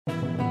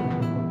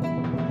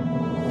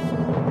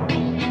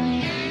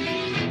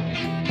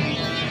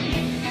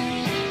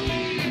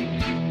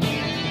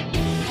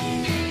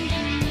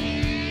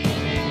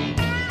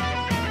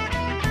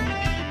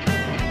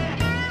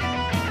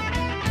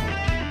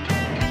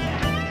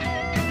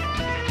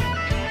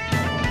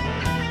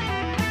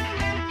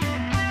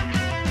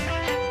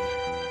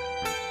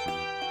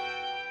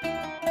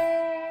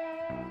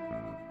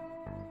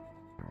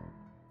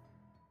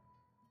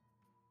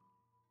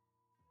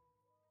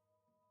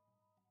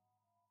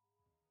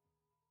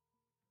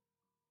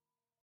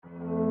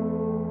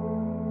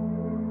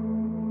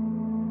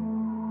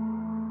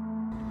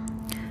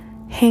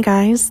Hey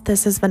guys,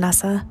 this is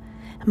Vanessa.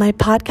 My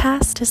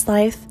podcast is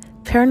Life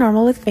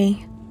Paranormal with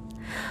Me.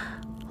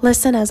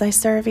 Listen as I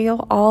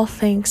reveal all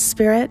things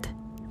spirit,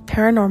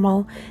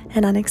 paranormal,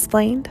 and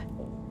unexplained.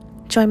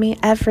 Join me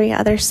every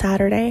other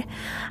Saturday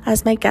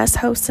as my guest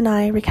host and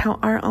I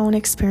recount our own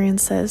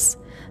experiences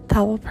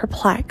that will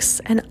perplex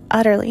and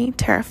utterly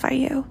terrify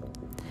you.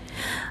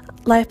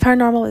 Life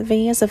Paranormal with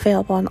Me is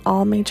available on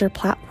all major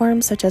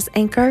platforms such as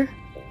Anchor,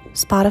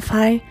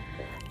 Spotify,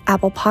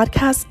 Apple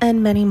Podcasts,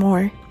 and many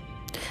more.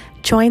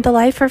 Join the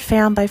Lifer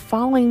fam by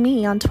following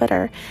me on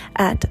Twitter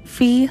at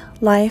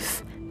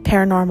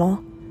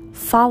VLifeParanormal.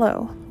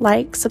 Follow,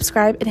 like,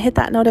 subscribe, and hit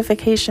that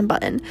notification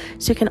button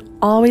so you can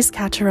always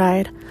catch a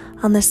ride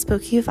on this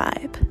spooky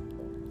vibe.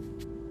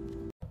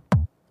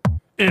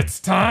 It's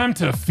time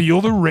to feel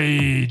the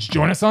rage.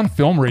 Join us on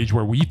Film Rage,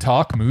 where we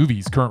talk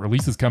movies, current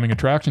releases, coming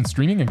attractions,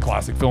 streaming, and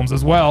classic films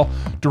as well.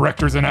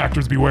 Directors and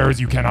actors, beware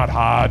as you cannot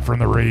hide from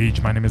the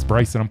rage. My name is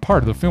Bryce, and I'm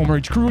part of the Film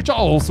Rage crew, which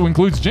also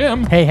includes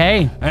Jim.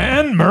 Hey.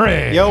 And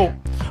Murray. Yo.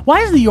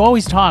 Why is it you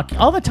always talk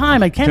all the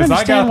time? I can't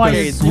understand why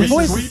your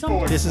voice is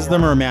so... This is the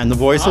Merman, the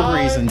voice of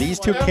reason. These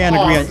two can't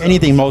agree on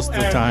anything most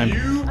of the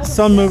time.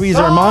 Some movies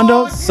are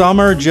Mondo, some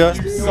are just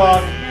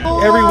suck.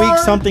 Every week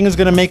something is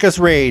going to make us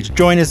rage.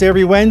 Join us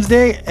every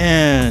Wednesday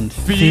and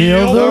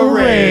feel the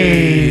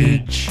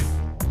rage.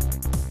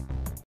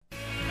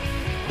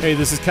 Hey,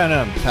 this is Ken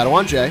M.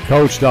 Padawan J.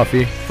 Coach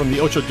Duffy from the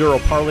Ocho Duro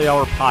Parlay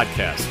Hour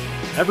podcast.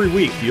 Every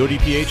week, the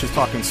ODPH is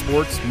talking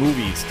sports,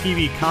 movies,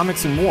 TV,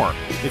 comics, and more.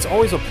 It's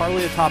always a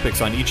parlay of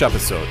topics on each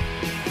episode.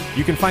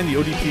 You can find the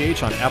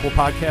ODPH on Apple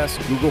Podcasts,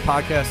 Google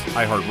Podcasts,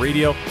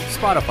 iHeartRadio,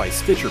 Spotify,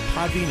 Stitcher,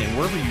 Podbean, and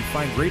wherever you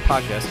find great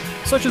podcasts,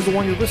 such as the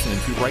one you're listening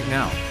to right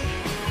now.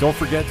 Don't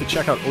forget to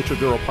check out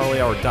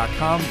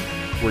OchoDuroParlayHour.com,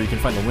 where you can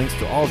find the links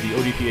to all of the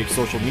ODPH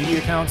social media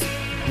accounts,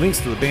 links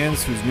to the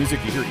bands whose music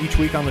you hear each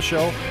week on the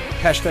show,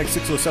 hashtag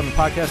 607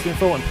 podcast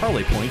info, and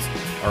parlay points,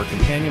 our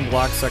companion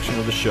blog section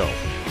of the show.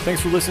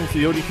 Thanks for listening to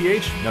the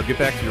ODPH. Now get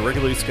back to your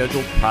regularly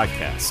scheduled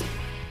podcast.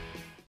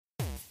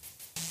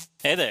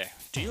 Hey there.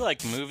 Do you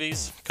like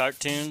movies,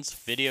 cartoons,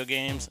 video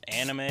games,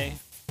 anime,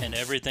 and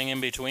everything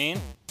in between?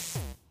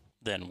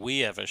 Then we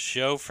have a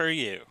show for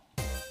you.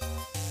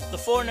 The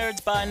For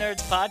Nerds by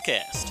Nerds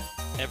podcast.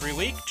 Every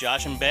week,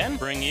 Josh and Ben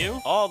bring you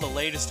all the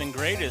latest and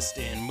greatest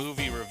in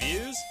movie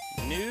reviews,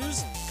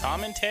 news,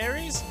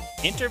 commentaries,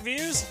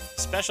 interviews,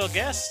 special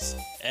guests,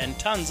 and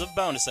tons of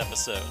bonus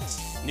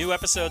episodes. New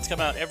episodes come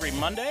out every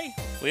Monday.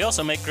 We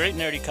also make great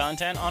nerdy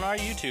content on our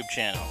YouTube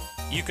channel.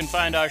 You can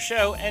find our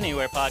show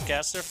anywhere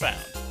podcasts are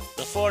found.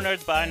 The For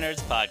Nerds by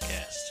Nerds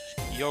podcast.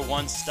 Your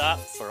one stop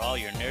for all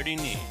your nerdy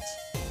needs.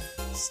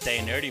 Stay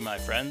nerdy, my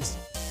friends.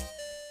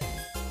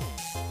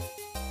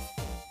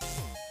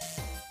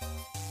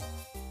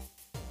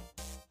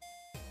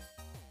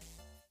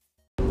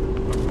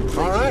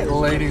 Alright,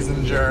 ladies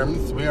and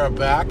germs, we are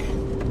back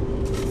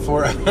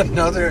for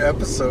another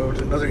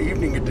episode, another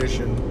evening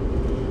edition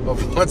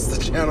of What's the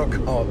Channel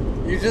Called?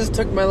 You just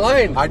took my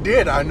line. I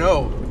did, I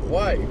know.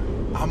 Why?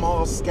 I'm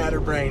all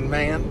scatterbrained,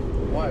 man.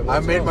 Why? I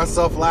made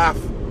myself laugh,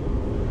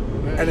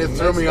 Man, and it you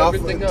threw me messed off.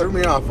 everything It threw up.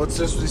 me off. Let's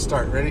just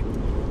restart. Ready?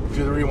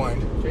 Do the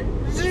rewind. Okay.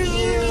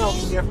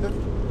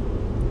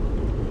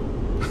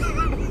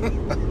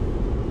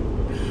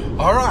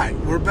 Alright,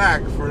 we're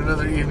back for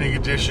another evening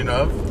edition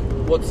of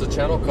What's the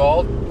channel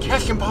called?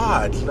 Cash and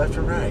Pod, left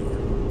and right.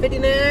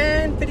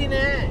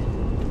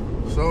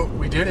 59. So,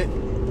 we did it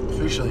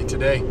officially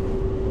today.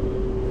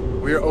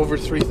 We are over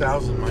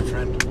 3,000, my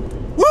friend.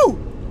 Woo!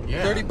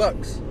 Yeah.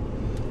 $30.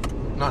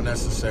 Not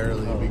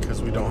necessarily,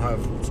 because we don't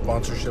have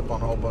sponsorship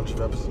on a whole bunch of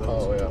episodes.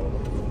 Oh, yeah.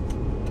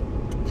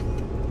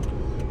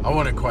 I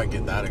wouldn't quite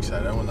get that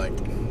excited. I would like...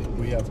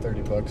 We have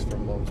 $30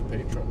 from Mom's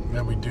Patreon.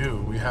 Yeah, we do.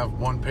 We have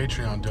one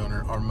Patreon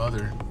donor, our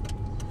mother.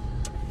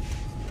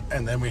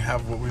 And then we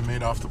have what we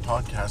made off the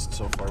podcast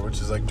so far, which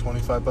is like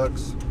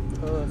 $25.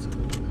 Oh, that's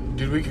good.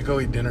 Dude, we could go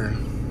eat dinner.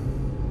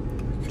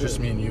 Just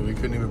me and you. We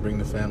couldn't even bring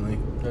the family.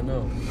 I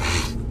know.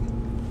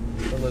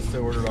 Unless they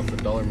ordered off the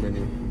dollar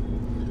menu.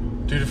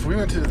 Dude, if we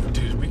went to...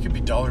 Dude, we could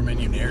be dollar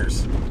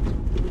menu-naires.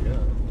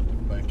 Yeah.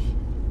 Like,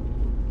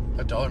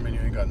 that dollar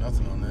menu ain't got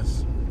nothing on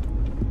this.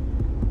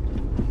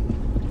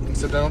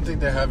 Except I don't think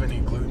they have any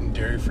gluten,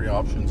 dairy-free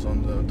options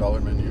on the dollar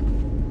menu.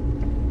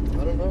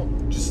 I don't know.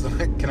 Just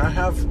like, can I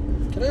have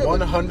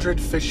 100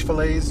 fish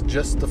fillets,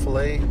 just the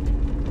fillet?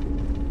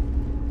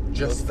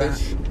 Just that.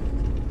 Fish?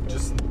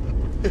 Just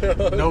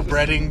no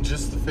breading,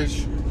 just the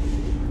fish.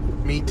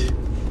 Meat.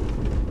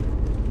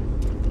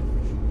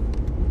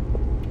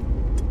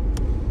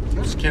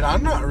 I'm just kidding.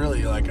 I'm not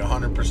really like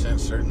 100%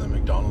 certain that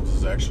McDonald's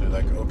is actually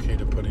like okay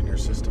to put in your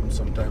system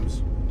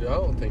sometimes. Yeah, I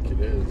don't think it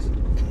is.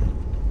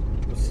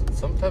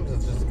 Sometimes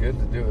it's just good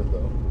to do it,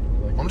 though.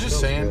 Like, I'm just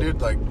saying,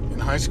 dude, like, in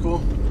high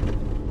school,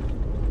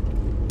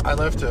 I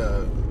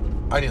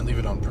didn't leave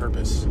it on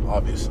purpose,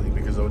 obviously,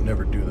 because I would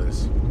never do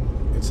this.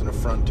 It's an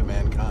affront to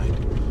mankind.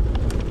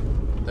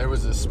 There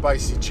was a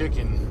spicy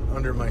chicken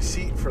under my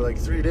seat for like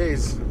 3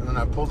 days, and then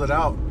I pulled it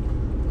out,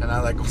 and I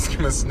like was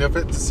gonna sniff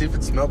it to see if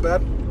it smelled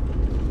bad.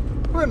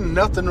 There was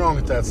nothing wrong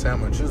with that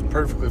sandwich. It was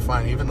perfectly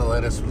fine. Even the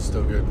lettuce was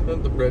still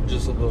good. The bread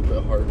just a little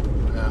bit hard.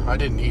 Yeah, I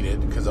didn't eat it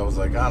because I was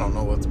like, I don't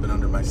know what's been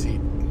under my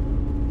seat.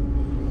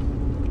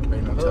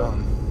 Ain't no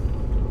telling.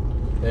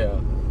 Yeah.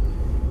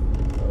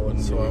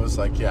 So I was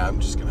like, yeah, I'm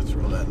just going to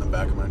throw that in the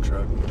back of my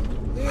truck.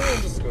 Yeah,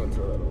 I'm just going to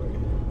throw that away.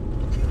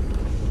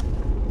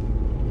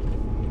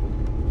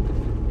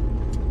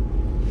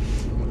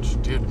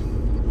 Which, dude,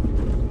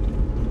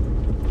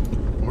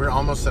 we're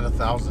almost at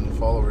 1,000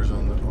 followers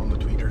on the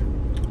Twitter.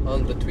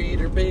 On the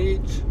Twitter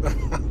page.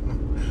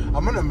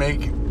 I'm going to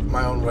make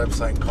my own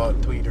website and call it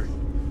Twitter.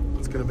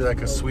 It's going to be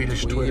like a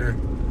Swedish Twitter.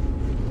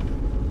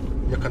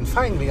 You can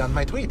find me on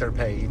my Twitter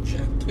page.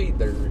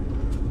 Twitter.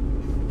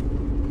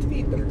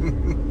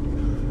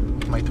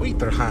 My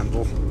Twitter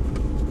handle.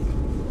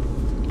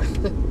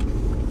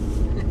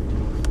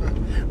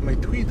 My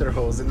Twitter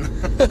hosen.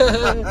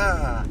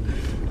 No,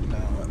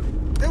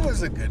 it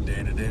was a good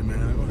day today,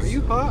 man. It was, Are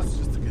you hot? It was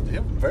just a good day.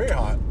 Very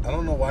hot. I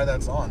don't know why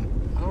that's on.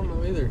 I don't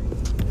know either.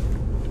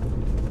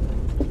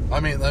 I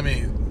mean, let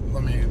me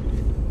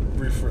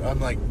refer. I'm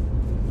like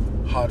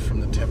hot from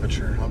the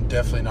temperature. I'm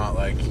definitely not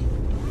like.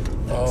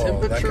 The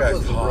temperature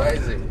was hot.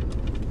 rising.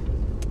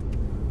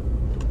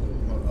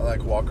 I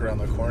like walk around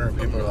the corner and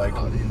people are like,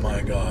 oh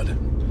my god,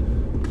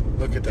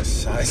 look at the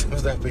size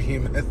of that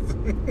behemoth.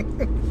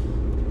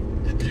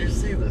 Did you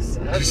see the size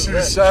Did you see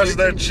the size of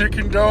that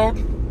chicken, dog?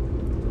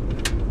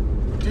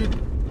 Dude,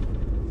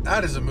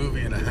 that is a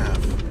movie and a half.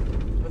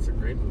 That's a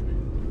great movie.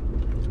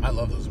 I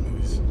love those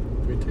movies.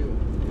 Me too.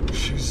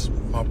 She's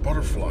my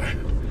butterfly.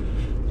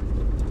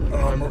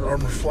 I'm her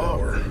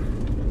flower.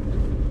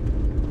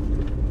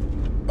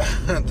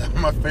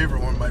 My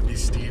favorite one might be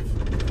Steve.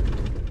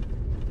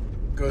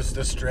 Goes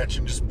to stretch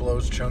and just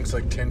blows chunks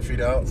like 10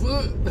 feet out.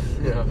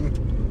 Yeah.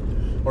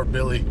 Or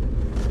Billy.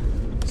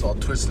 It's all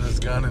twisting his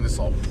gun and it's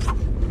all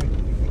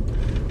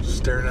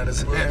staring at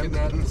his hand. Looking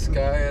at the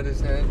sky at his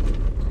head.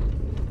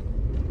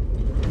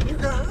 You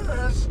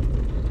guys!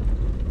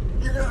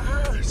 You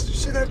guys! You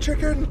see that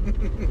chicken?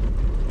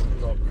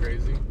 It's all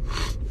crazy.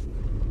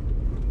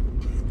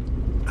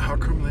 How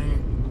come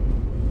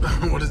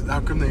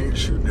they ain't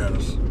shooting at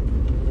us?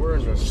 We're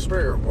in the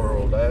spirit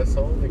world,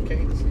 asshole. They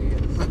can't see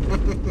us.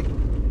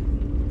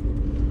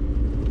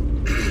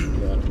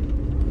 Yeah,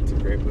 it's a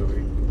great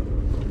movie.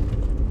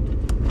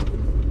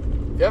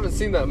 If you haven't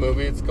seen that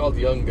movie, it's called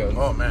Young Guns.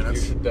 Oh man, you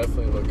should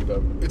definitely look it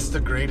up. It's the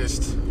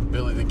greatest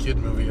Billy the Kid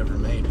movie ever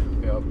made.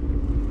 Yep.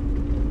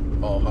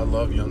 Oh, I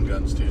love Young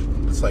Guns, dude.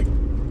 It's like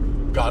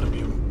gotta be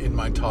in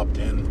my top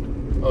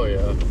 10. Oh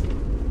yeah.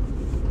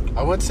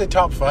 I wouldn't say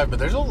top 5, but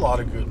there's a lot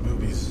of good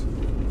movies.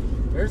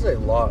 There's a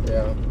lot,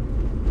 yeah.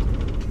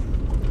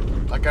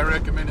 Like I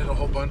recommended a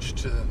whole bunch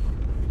to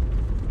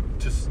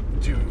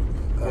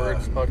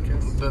Words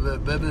podcast.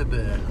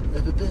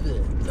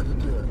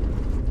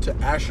 To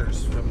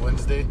Asher's from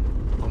Wednesday.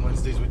 On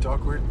Wednesdays we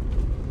talk weird.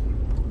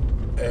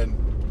 And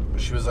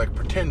she was like,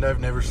 pretend I've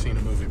never seen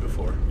a movie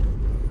before.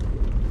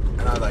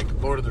 And I like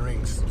Lord of the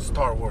Rings,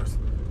 Star Wars,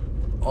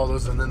 all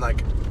those, and then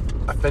like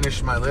I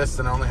finished my list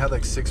and I only had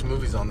like 6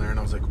 movies on there and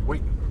I was like,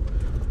 wait,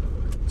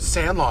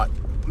 Sandlot,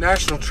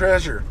 National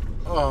Treasure,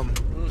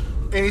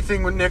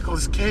 anything with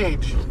Nicolas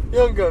Cage,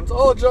 Young Guns,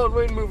 all John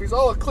Wayne movies,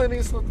 all Clint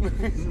Eastwood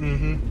movies.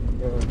 Mm-hmm.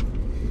 Yeah.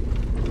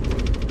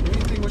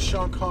 Anything with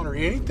Sean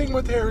Connery, anything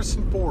with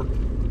Harrison Ford.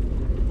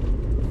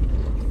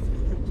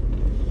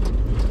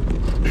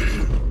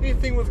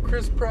 Anything with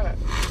Chris Pratt.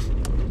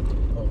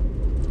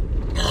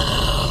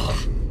 I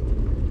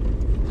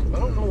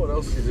don't know what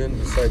else he's in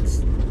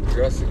besides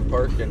Jurassic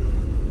Park and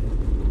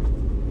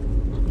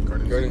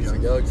Guardians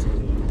of the Galaxy.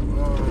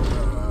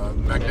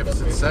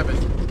 Magnificent Seven.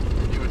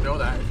 You would know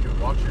that if you would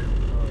watch it.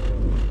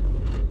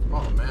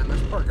 Oh man,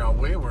 this part got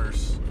way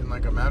worse in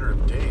like a matter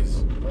of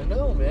days. I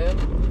know, man.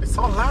 It's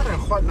all loud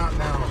and whatnot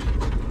now.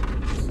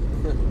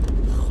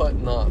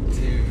 Whatnot,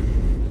 dude.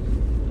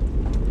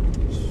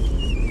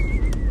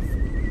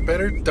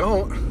 Better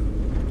don't.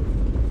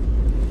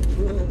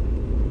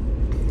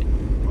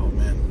 Oh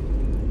man.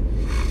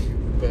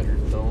 Better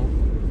don't.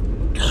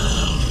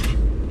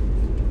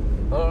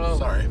 I don't know.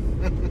 Sorry.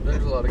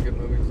 There's a lot of good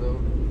movies though.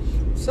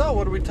 So,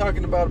 what are we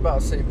talking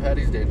about St.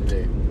 Paddy's Day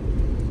today?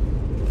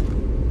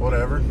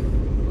 Whatever.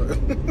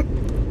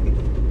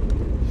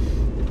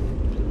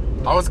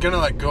 I was gonna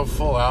like go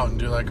full out and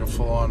do like a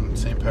full on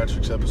St.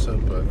 Patrick's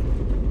episode, but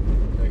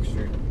Next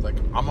year. like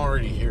I'm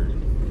already here.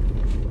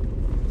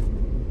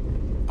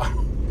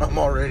 I'm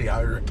already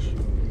Irish.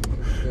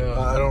 Yeah.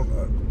 I don't.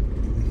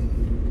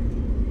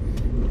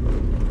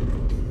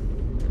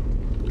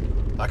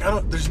 Like I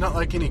don't. There's not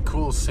like any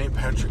cool St.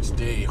 Patrick's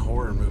Day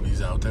horror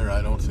movies out there.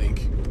 I don't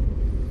think,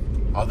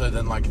 other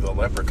than like the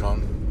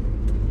Leprechaun.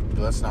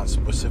 But that's not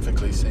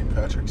specifically St.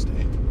 Patrick's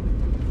Day.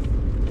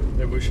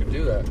 Maybe we should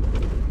do that.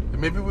 And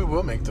maybe we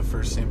will make the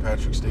first St.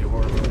 Patrick's Day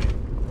horror movie.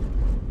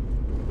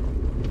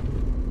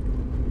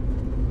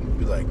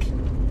 Be like,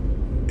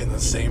 in the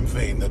same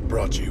vein that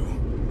brought you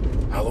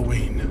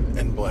Halloween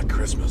and Black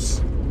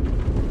Christmas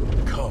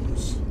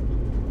comes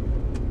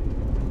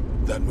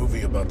that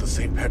movie about the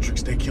St.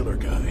 Patrick's Day killer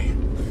guy.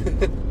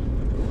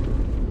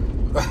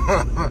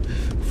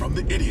 From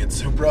the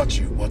idiots who brought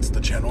you What's the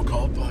Channel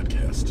Called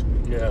podcast.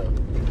 Yeah.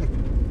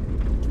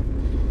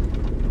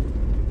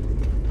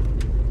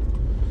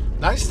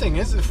 Nice thing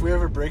is, if we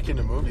ever break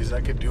into movies,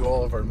 I could do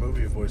all of our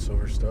movie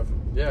voiceover stuff.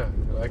 Yeah,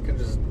 I could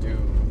just do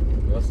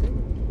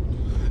nothing.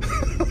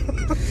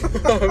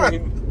 I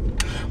mean,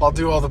 I'll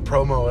do all the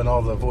promo and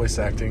all the voice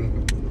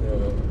acting.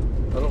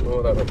 I don't know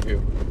what I would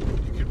do.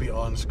 You could be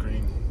on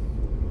screen.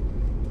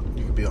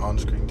 You could be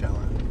on-screen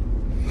talent.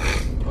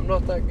 I'm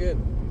not that good.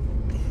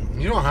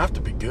 You don't have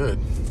to be good.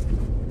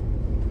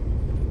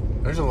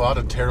 There's a lot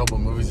of terrible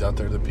movies out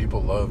there that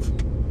people love.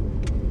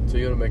 So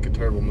you want to make a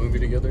terrible movie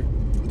together?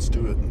 Let's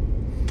do it.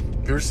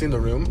 Have you ever seen The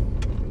Room?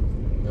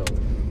 No.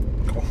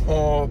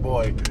 Oh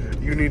boy,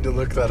 you need to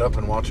look that up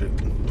and watch it.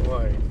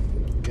 Why?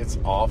 It's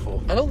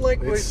awful. I don't like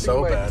It's wasting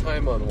so my bad.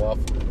 time on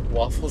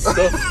waffle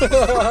stuff.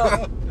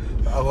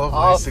 I love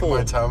wasting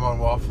my time on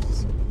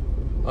waffles.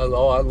 I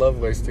love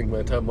wasting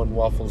my time on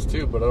waffles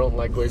too, but I don't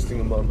like wasting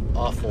them on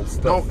awful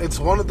stuff. No, it's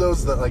one of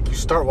those that like you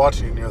start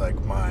watching and you're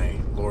like, my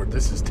lord,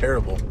 this is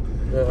terrible.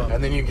 Yeah.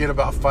 And then you get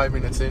about 5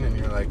 minutes in and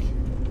you're like,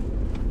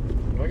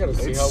 I gotta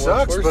see it how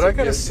sucks, much worse but I it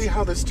gotta gets. see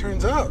how this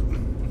turns out.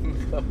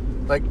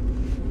 Like,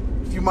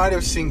 you might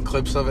have seen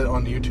clips of it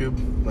on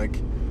YouTube. Like,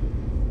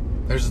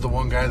 there's the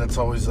one guy that's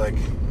always like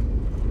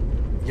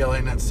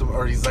yelling at some,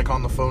 or he's like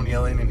on the phone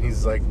yelling, and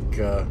he's like,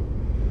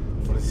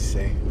 what does he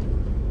say?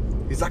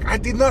 He's like, I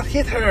did not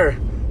hit her.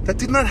 That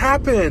did not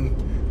happen.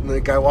 And the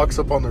guy walks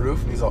up on the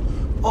roof and he's all,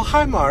 oh,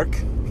 hi, Mark.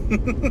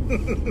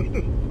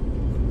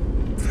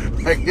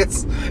 Like,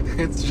 it's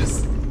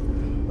just,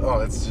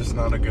 it's just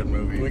not a good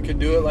movie. We could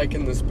do it like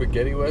in the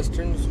spaghetti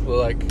westerns, where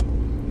like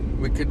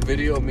we could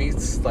video me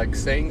like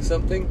saying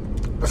something,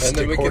 and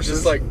then we could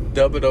just like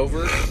dub it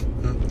over,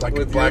 like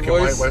with black your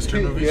and white voice.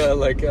 Western movies. Yeah,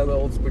 like how the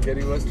old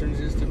spaghetti westerns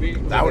used to be.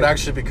 That would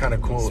actually be kind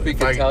of cool.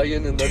 Speak if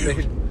Italian and then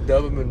they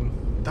dub them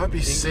in. That would be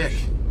English. sick.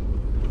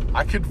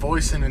 I could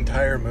voice an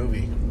entire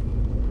movie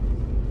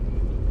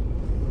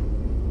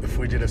if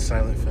we did a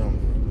silent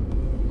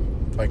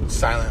film, like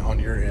silent on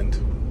your end,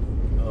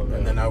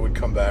 and then I would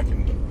come back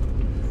and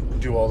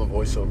do all the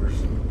voiceovers.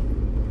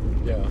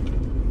 Yeah.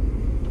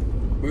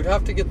 We would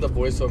have to get the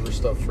voiceover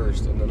stuff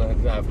first, and then I'd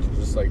have to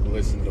just like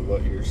listen to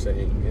what you're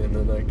saying, and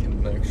then I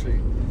can actually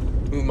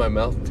move my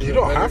mouth to it. You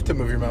don't have to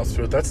move your mouth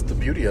to it. That's the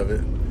beauty of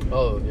it.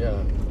 Oh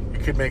yeah. You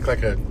could make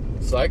like a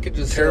So I could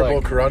just terrible say,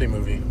 like, karate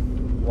movie.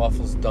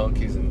 waffles,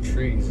 donkeys, and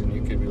trees, and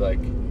you could be like,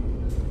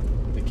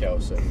 the cow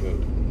said boo.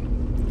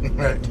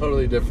 Right.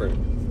 Totally different.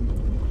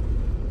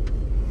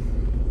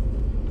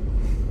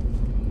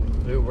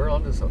 Dude, we're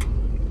onto something.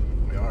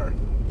 We are.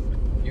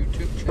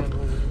 YouTube channel.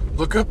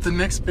 Look up the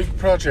next big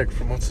project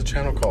from What's the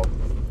Channel Called?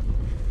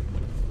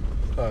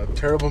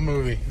 Terrible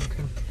movie.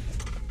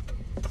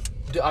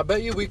 Dude, I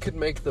bet you we could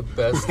make the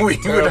best We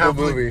would terrible have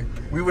movie.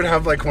 we would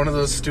have like one of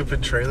those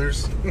stupid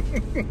trailers.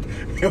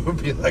 It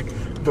would be like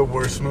the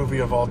worst movie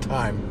of all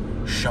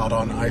time, shot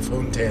on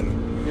iPhone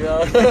 10. Yeah.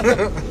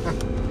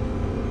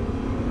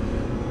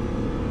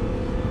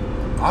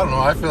 I don't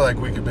know. I feel like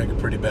we could make a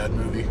pretty bad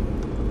movie.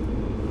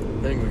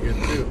 I think we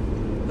could too.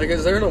 Like,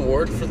 is there an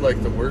award for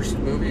like the worst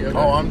movie ever?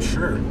 Oh, I'm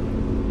sure.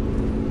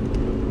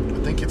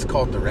 I think it's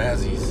called the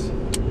Razzies.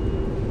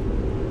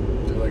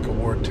 They like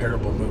award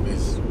terrible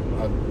movies.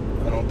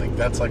 I don't think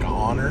that's like an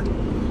honor,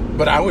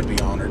 but I would be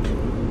honored.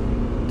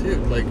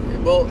 Dude, like,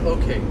 well,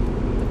 okay.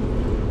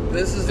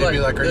 This is They'd be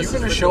like, "Are you this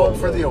going to is the show up goal,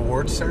 for the though.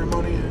 awards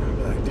ceremony?" And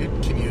I'd be like,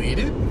 "Dude, can you eat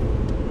it?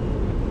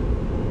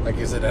 Like,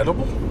 is it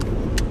edible?"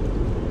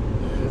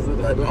 Is it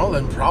Like, no,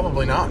 then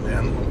probably not,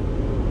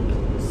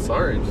 man.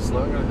 Sorry, just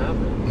not gonna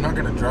happen. I'm not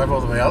going to drive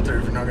all the way out there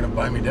if you're not going to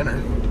buy me dinner.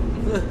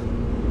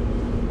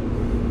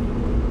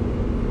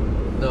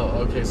 No,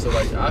 okay, so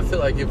like, I feel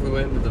like if we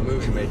went into the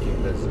movie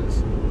making business,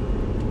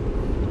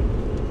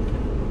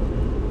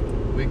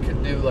 we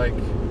could do like,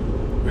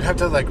 We'd have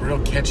to have like real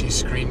catchy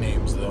screen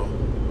names, though.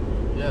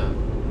 yeah,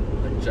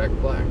 like Jack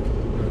Black.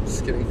 No,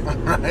 just kidding.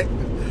 Right?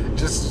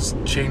 Just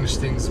change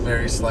things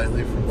very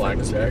slightly from Black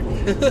famous Jack.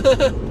 people.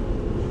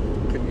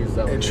 Couldn't use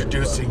that one.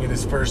 Introducing in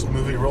his first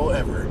movie role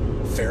ever,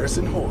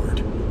 Harrison Ford.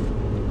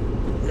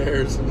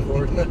 Harrison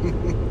Ford.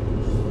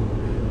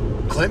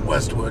 Clint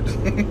Westwood.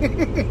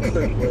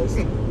 Clint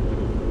Westwood.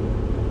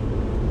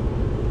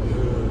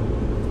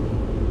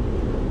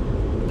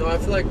 No, I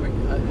feel like we,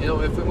 you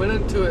know, if we went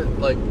into it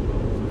like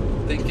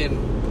thinking,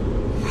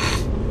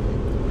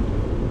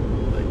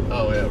 like,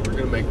 oh yeah, we're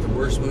gonna make the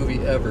worst movie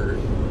ever,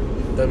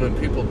 then when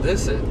people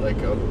diss it, like,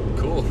 oh,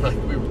 cool, like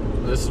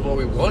this is what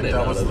we wanted.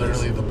 That was out of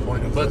literally this. the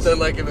point of But this. then,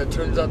 like, if it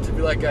turns out to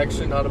be like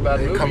actually not a bad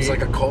it movie, becomes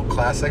like a cult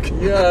classic.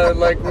 yeah, and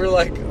like we're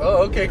like,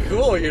 oh, okay,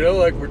 cool, you know,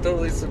 like we're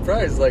totally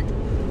surprised, like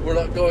we're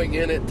not going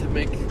in it to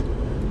make.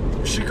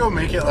 We should go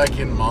make it like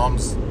in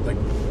Mom's, like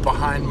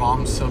behind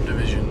Mom's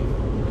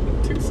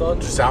subdivision, Tucson?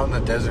 just out in the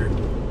desert.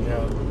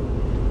 Yeah.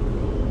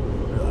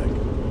 We're like,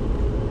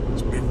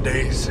 it's been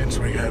days since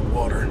we had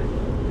water.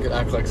 You could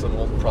act like some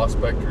old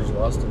prospectors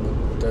lost in the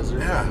desert.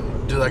 Yeah,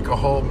 do like a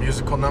whole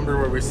musical number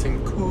where we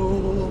sing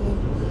cool,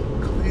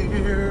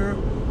 clear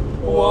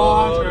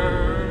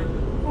water,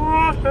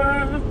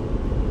 water.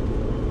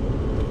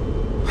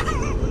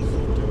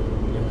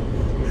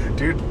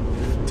 Dude,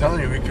 I'm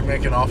telling you, we could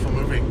make an awful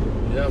movie.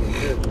 Yeah, we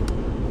could.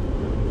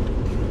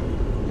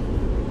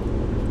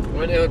 I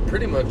mean, it would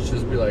pretty much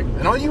just be like...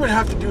 And all you would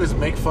have to do is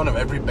make fun of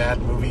every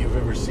bad movie you've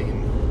ever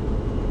seen.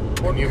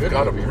 And you've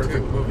got a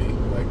perfect movie.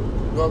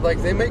 Well,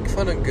 like, they make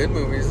fun of good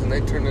movies and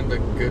they turn into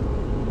good,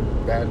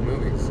 bad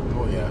movies.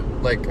 Well, yeah.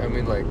 Like, I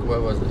mean, like,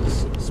 what was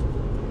it?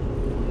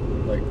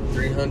 Like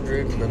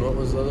 300, and then what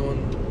was the other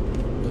one?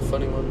 The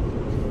funny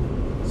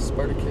one?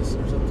 Spartacus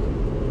or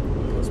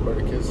something? No,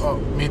 Spartacus. Oh,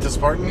 Meet the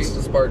Spartans? Meet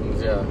the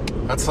Spartans, yeah.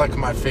 That's like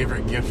my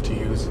favorite gift to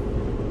use.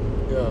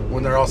 Yeah.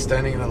 When they're all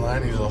standing in a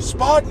line, he's all,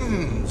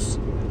 Spartans!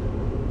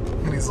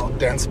 And he's all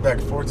dancing back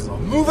and forth. He's all,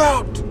 move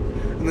out!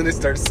 And then they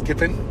start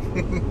skipping.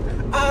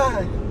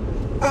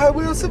 I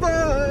will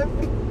survive.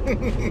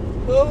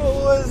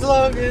 Oh, as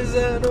long as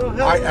I know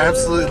how. I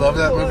absolutely love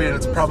that movie, and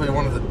it's probably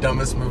one of the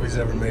dumbest movies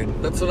ever made.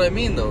 That's what I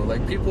mean, though.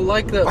 Like, people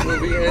like that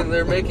movie, and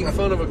they're making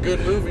fun of a good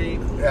movie.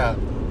 Yeah.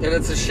 And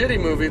it's a shitty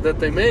movie that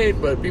they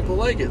made, but people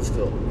like it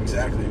still.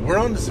 Exactly. We're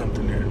onto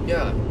something here.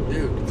 Yeah,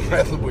 dude.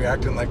 We're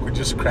acting like we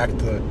just cracked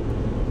the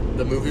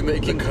movie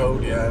making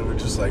code. Yeah, we're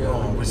just like,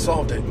 oh, we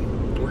solved it.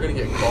 We're gonna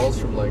get calls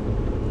from like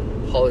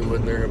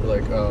Hollywood, and they're gonna be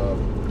like,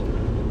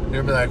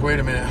 they'll be like, wait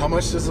a minute, how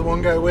much does the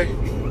one guy weigh?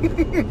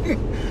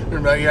 They're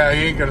like, yeah,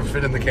 he ain't gonna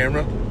fit in the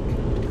camera.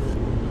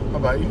 How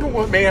about, you know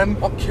what, man?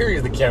 I'll carry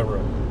the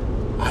camera.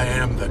 I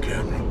am the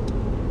camera.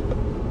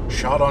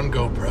 Shot on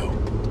GoPro.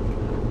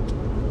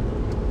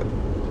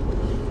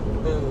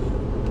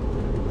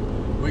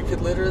 We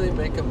could literally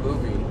make a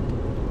movie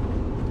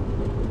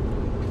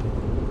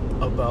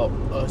about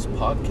us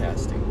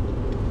podcasting.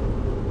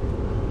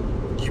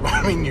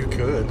 I mean, you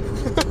could.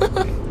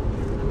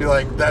 Be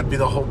like, that'd be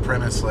the whole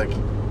premise, like,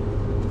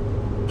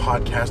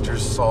 podcasters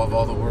solve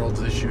all the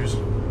world's issues.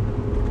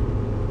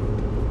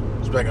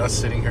 It's like us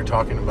sitting here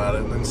talking about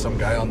it, and then some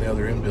guy on the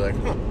other end be like,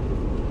 huh,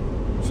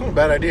 it's not a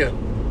bad idea.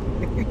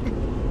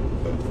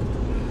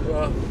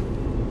 Yeah.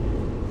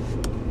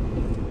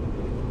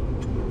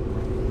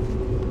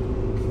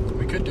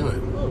 We could do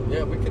it. Oh,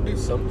 yeah, we could do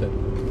something.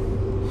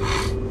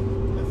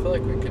 I feel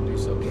like we could do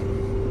something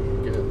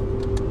good.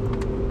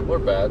 Or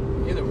bad.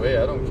 Either way,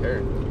 I don't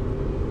care.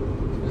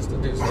 Just to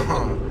do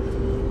something.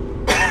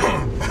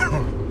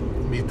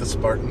 Meet the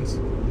Spartans.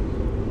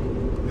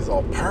 These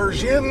all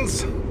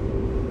Persians.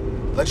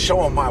 Let's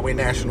show them why we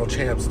national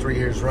champs 3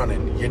 years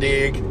running. You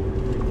dig?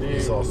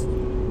 These all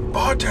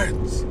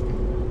Spartans.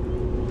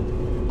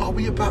 Are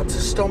we about to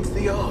stomp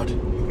the yard?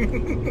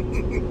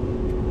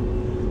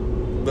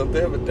 Don't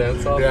they have a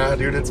dance off? Yeah,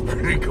 dude, it's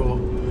pretty cool.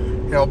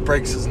 He all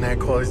breaks his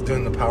neck while he's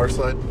doing the power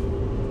slide.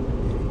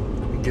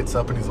 He gets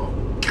up and he's all...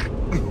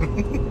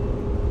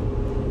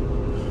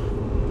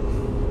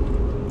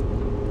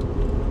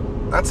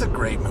 That's a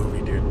great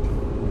movie, dude.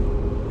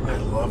 I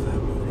love that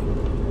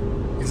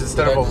movie. He's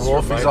instead of a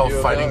wolf, he's all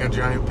fighting a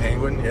giant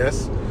penguin.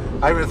 Yes.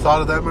 I haven't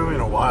thought of that movie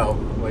in a while.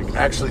 Like,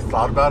 actually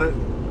thought about it.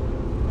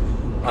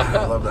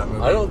 I love that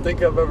movie. I don't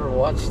think I've ever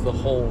watched the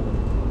whole...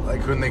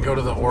 Like when they go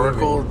to the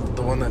Oracle,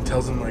 the one that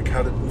tells them like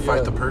how to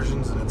fight the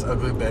Persians, and it's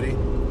Ugly Betty.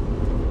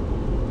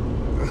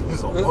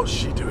 He's all, what's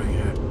she doing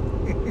here?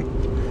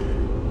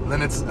 And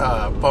then it's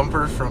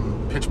Bumper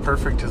from Pitch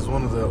Perfect is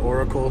one of the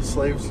Oracle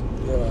slaves.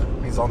 Yeah.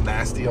 He's all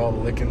nasty, all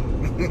licking.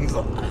 He's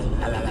all...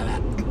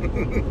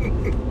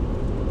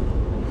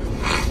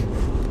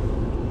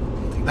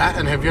 That,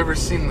 and have you ever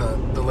seen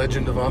the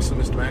Legend of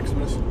Optimus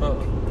Maximus? Oh.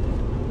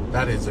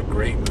 That is a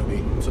great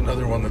movie. It's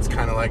another one that's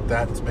kind of like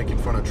that. It's making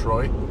fun of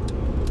Troy.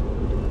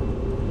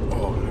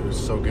 Oh, it was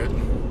so good.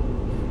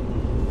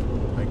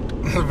 Like,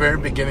 the very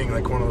beginning,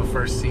 like one of the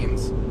first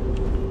scenes,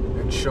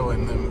 and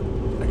showing them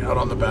like out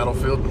on the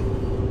battlefield.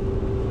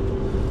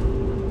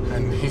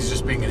 And he's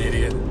just being an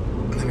idiot.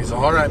 And then he's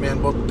like, all right,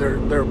 man, well,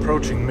 they're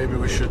approaching. Maybe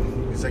we should.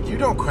 He's like, you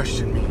don't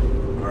question me,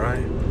 all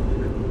right?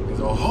 He's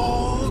all,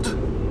 hold.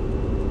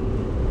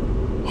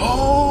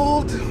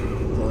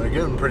 So they're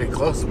getting pretty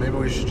close. Maybe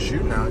we should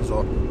shoot now. He's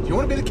all, do you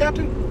want to be the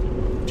captain?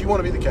 Do you want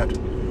to be the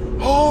captain?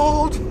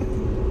 Hold.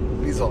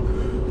 He's all,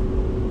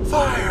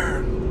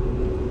 fire.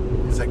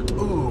 He's like,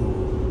 ooh.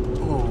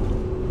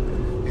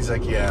 He's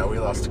like, yeah, we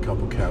lost a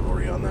couple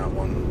cavalry on that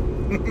one.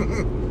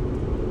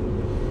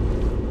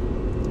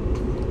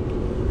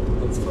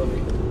 That's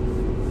funny.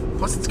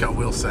 Plus, it's got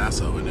Will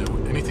Sasso in it.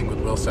 Anything with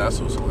Will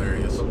Sasso is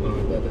hilarious. I don't know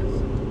who that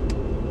is.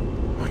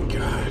 My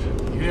God.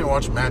 You didn't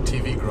watch Mad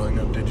TV growing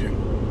up, did you?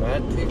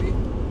 Mad TV?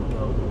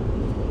 No.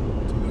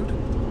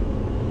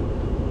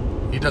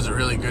 Dude. He does a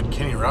really good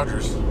Kenny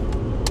Rogers.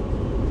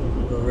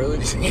 Oh, really?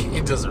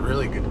 He does a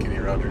really good Kenny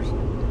Rogers.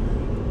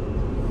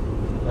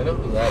 I know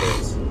who that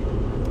is.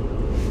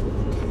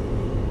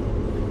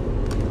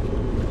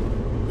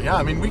 Yeah,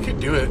 I mean, we could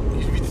do it.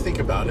 If you think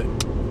about it.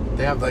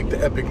 They have, like, the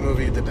epic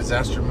movie, the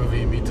disaster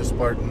movie, Meet the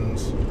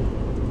Spartans,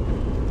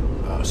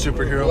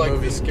 superhero like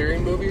movie. the scary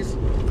movies?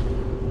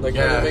 Like,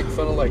 yeah. how they make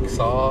fun of, like,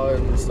 Saw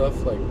and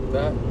stuff like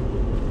that?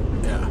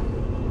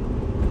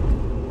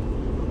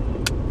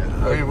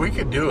 I mean, we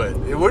could do it.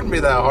 It wouldn't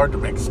be that hard to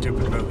make a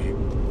stupid movie.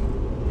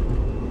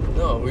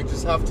 No, we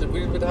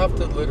would have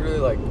to literally,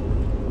 like...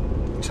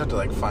 We just have to,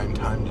 like, find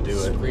time to do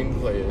it.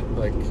 Screenplay it.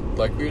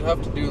 Like, we would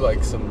have to do,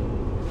 like, some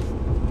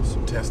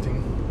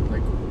testing.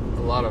 Like,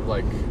 a lot of,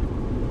 like...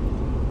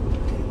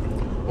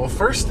 Well,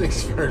 first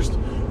things first,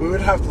 we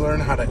would have to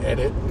learn how to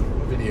edit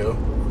video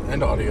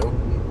and audio.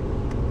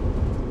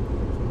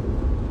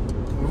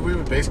 We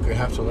would basically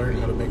have to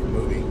learn how to make a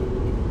movie.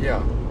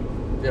 Yeah.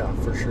 Yeah,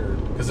 for sure.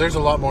 Because there's a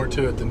lot more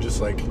to it than just,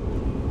 like,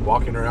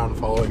 walking around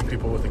following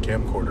people with a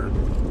camcorder.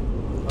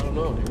 I don't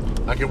know, dude.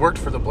 Like, it worked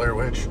for the Blair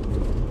Witch.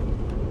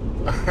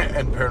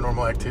 And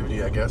Paranormal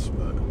Activity, I guess,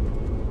 but...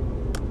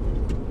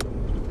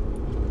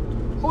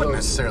 I wouldn't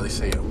necessarily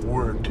say it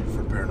worked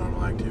for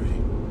Paranormal Activity.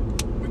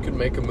 We could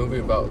make a movie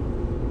about,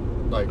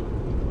 like,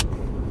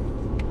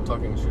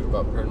 talking shit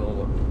about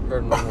paranormal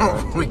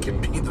activity. We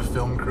could be the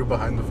film crew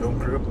behind the film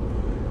crew.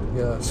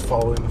 Yeah. Just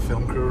following the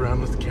film crew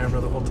around with the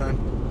camera the whole time.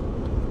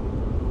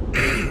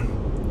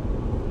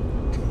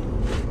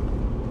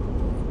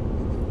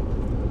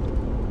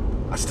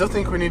 I still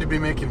think we need to be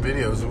making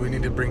videos, and we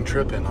need to bring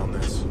Trip in on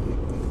this.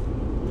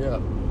 Yeah.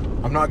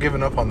 I'm not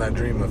giving up on that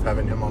dream of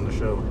having him on the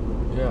show.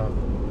 Yeah.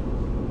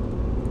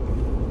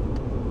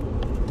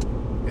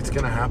 It's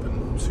gonna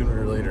happen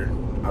sooner or later.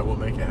 I will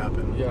make it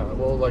happen. Yeah,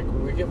 well, like,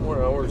 we get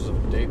more hours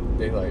of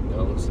daylight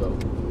now, so...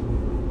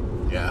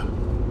 Yeah.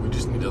 We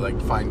just need to, like,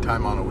 find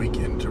time on a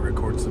weekend to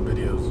record some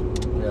videos.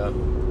 Yeah.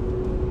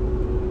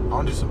 I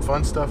want to do some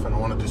fun stuff, and I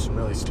want to do some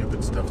really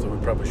stupid stuff that we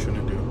probably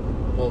shouldn't do.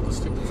 Well, the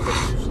stupid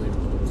stuff is usually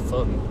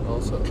fun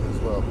also, as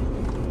well.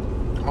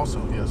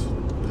 Also, yes,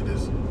 it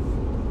is.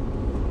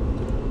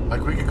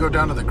 Like, we could go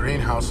down to the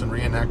greenhouse and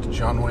reenact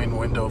John Wayne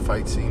window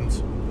fight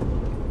scenes.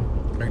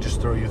 I could just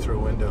throw you through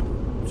a window,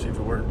 see if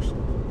it works.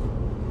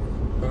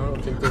 I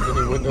don't think there's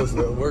any windows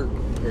that work,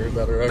 or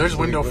that are actually There's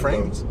window windows.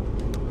 frames.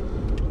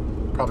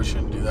 Probably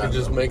shouldn't do that. And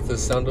just make the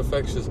sound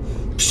effects just...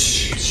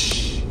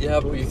 Yeah,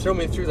 but you throw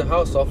me through the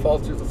house, I'll fall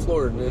through the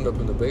floor and end up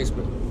in the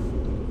basement.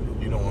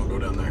 You don't want to go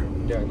down there.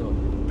 Yeah, I know.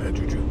 Bad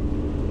juju.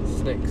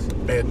 Snakes.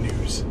 Bad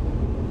news.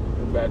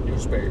 Bad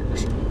news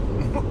bears.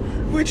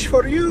 Which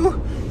for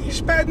you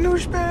is bad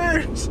news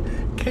bears.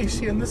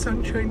 Casey and the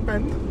Sunshine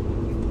Band.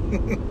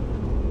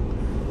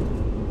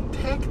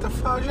 Take the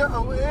Faja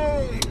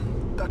away.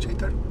 Dutch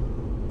hater.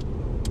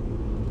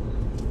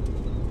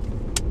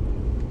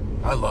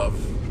 I love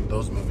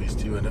those movies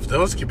too, and if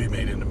those could be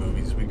made into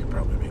movies, we could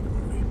probably make a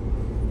movie.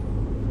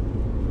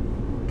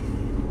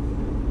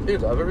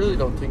 Dude, I really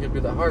don't think it'd be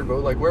that hard, bro.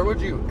 Like, where would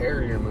you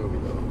air your movie,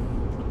 though?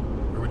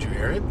 Where would you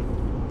air it?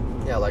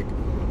 Yeah, like,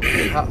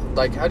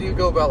 how do you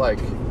go about, like...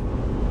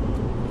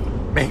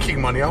 Making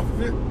money off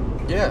of it?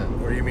 Yeah.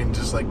 Or you mean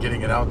just, like,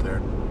 getting it out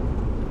there?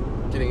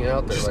 Getting it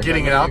out there. Just like,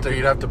 getting it out there,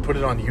 you'd have to put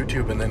it on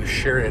YouTube and then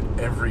share it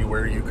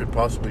everywhere you could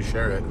possibly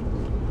share it.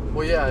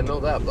 Well, yeah, I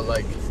know that, but,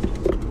 like...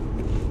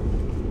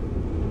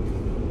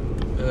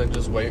 And then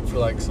just wait for,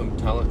 like, some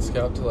talent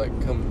scout to, like,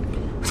 come...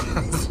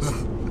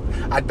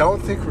 I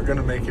don't think we're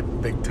gonna make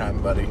it big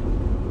time, buddy. I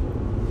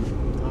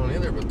don't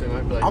either, but they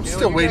might be like... I'm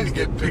still waiting to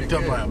get picked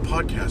up by a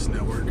podcast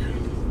network.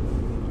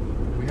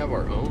 We have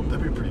our own?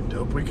 That'd be pretty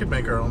dope. We could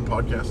make our own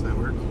podcast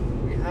network.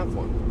 We have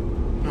one.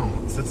 No,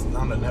 it's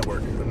not a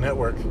network. A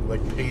network,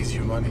 like, pays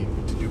you money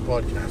to do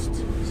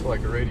podcasts. It's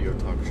like a radio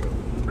talk show.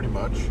 Pretty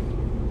much.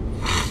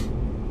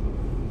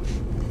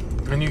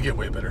 And you get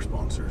way better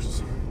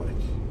sponsors. Like,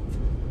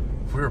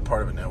 if we were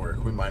part of a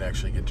network, we might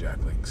actually get Jack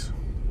Links.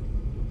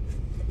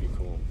 That'd be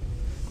cool.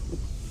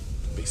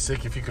 It'd be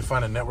sick if you could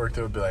find a network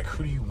that would be like,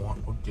 who do you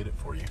want? We'll get it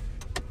for you.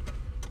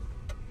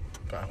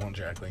 But I want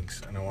Jack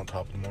Links, and I want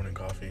Top of the Morning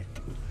coffee.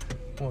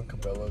 I want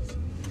Cabela's.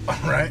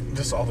 Alright,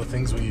 just all the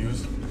things we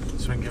use,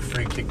 so we can get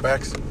free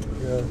kickbacks.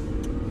 Yeah.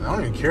 I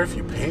don't even care if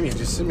you pay me.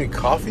 Just send me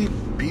coffee,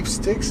 beef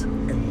sticks,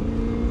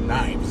 and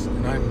knives,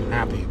 and I'm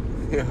happy.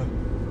 Yeah.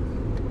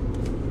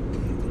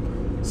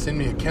 Send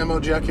me a camo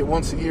jacket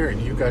once a year,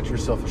 and you got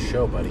yourself a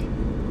show, buddy.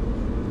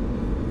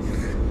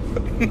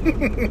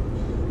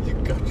 You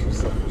got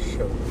yourself a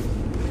show.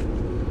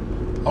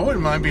 I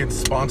wouldn't mind being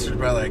sponsored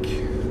by, like...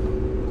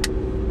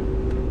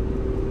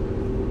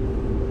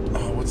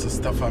 Oh, what's the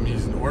stuff I'm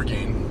using?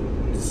 Orgain.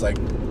 It's like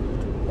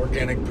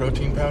organic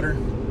protein powder.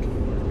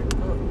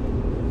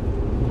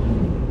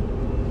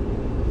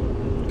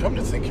 Come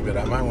to think of it,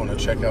 I might want to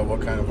check out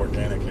what kind of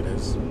organic it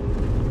is.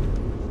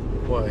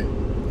 Why?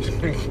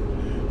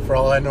 For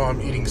all I know,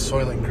 I'm eating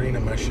Soylent Green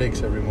in my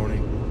shakes every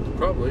morning.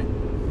 Probably.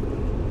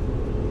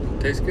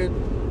 Tastes good?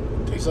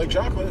 Tastes like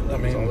chocolate. I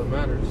mean, that's all that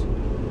matters.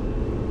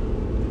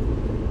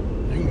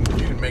 You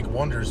can make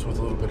wonders with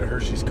a little bit of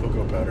Hershey's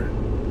cocoa powder.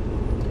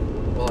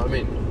 Well, I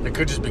mean... It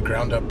could just be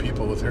ground up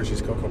people with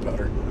Hershey's cocoa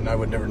powder, and I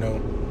would never know,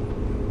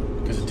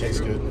 because it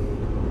tastes good.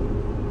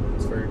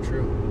 It's very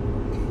true.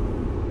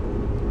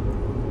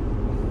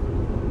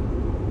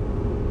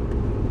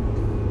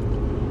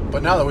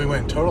 But now that we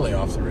went totally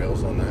off the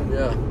rails on that.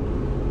 Yeah.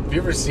 Have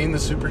you ever seen the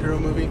superhero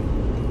movie?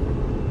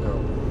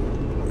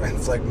 No.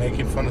 It's like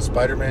making fun of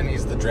Spider-Man.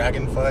 He's the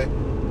Dragonfly.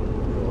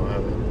 No, I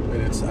haven't.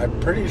 And I'm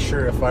pretty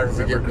sure if I Does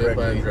he remember get bit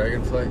by a correctly,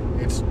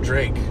 dragonfly? it's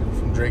Drake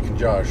from Drake and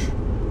Josh.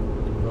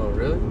 Oh,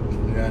 really?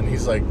 Yeah, and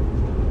he's like,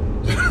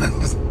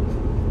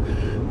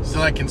 so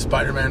like in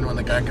Spider-Man when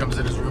the guy comes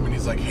in his room and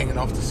he's like hanging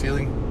off the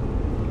ceiling.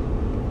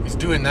 He's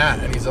doing that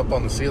and he's up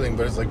on the ceiling,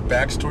 but his like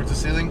back's towards the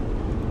ceiling,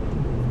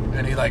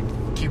 and he like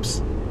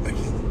keeps like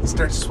he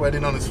starts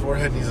sweating on his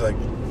forehead, and he's like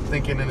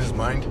thinking in his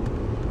mind.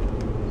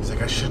 He's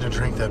like, I shouldn't have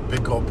drank that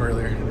big gulp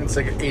earlier. And it's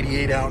like an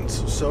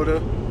 88-ounce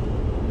soda.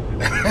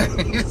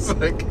 He's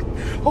like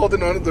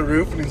holding on to the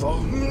roof, and he's all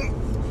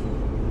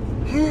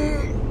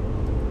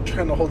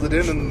trying to hold it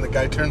in, and the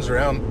guy turns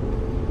around,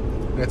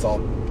 and it's all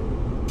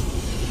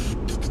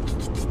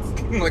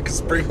like a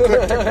sprinkler.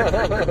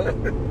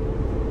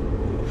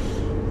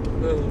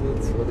 Oh,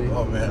 that's funny.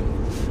 Oh man,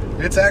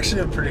 it's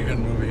actually a pretty good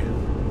movie.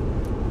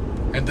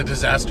 And the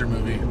disaster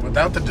movie.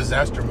 Without the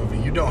disaster movie,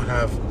 you don't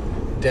have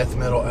Death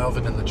Metal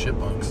Alvin and the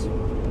Chipmunks.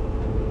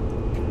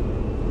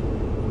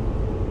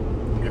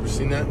 You ever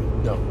seen that?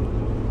 No.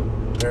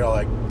 They're all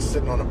like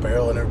sitting on a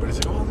barrel, and everybody's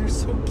like, "Oh, they're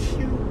so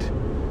cute."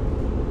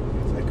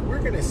 It's like,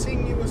 "We're gonna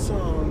sing you a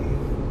song."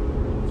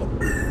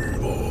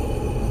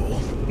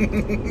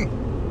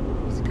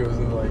 Just goes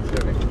into like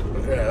heavy.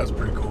 Yeah, that's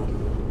pretty cool.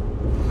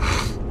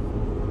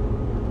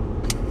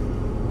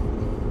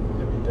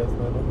 Heavy death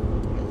metal.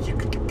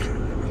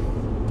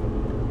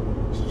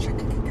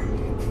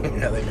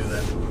 Yeah, they do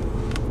that.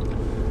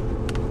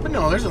 But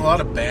no, there's a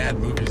lot of bad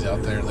movies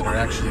out there that are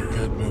actually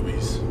good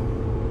movies.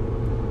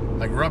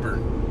 Like Rubber.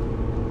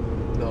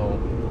 No.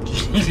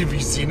 Have you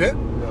seen it?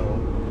 No.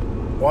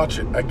 Watch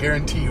it. I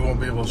guarantee you won't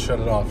be able to shut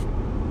it off.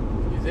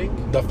 You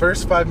think? The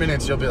first 5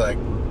 minutes, you'll be like,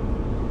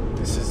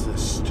 this is the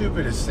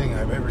stupidest thing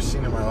I've ever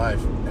seen in my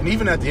life. And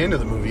even at the end of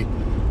the movie,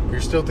 you're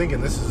still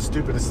thinking, this is the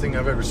stupidest thing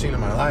I've ever seen in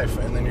my life.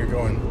 And then you're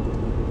going,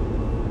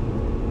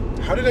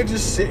 how did I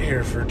just sit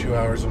here for 2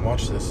 hours and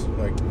watch this?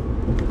 Like,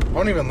 I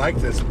don't even like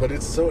this, but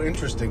it's so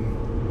interesting.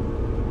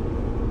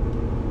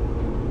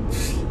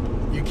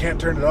 You can't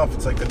turn it off.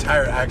 It's like the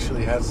tire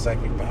actually has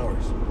psychic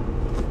powers.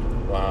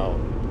 Wow.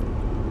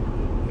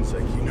 It's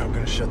like, you're not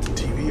going to shut the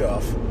TV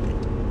off.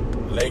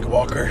 Leg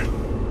walker.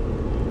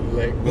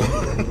 Leg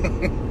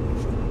walker.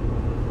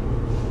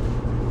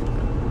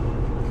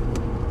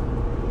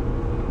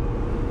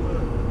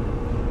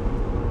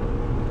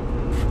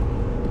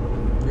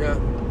 Yeah.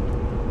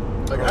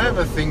 Like, I have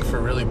a thing for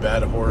really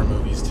bad horror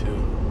movies, too.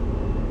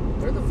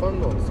 They're the fun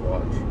ones to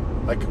watch.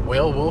 Like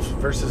Whale Wolf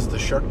versus the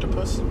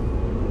Sharktopus.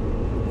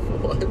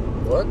 What?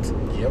 What?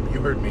 Yep, you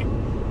heard me.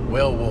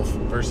 Whale Wolf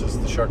versus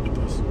the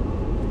Sharktopus.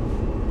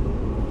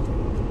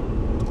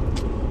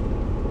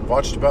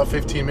 Watched about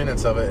 15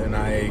 minutes of it, and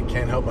I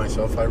can't help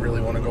myself. I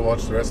really want to go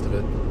watch the rest of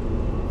it.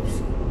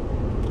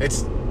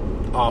 It's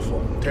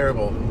awful.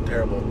 Terrible,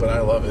 but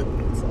I love it.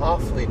 It's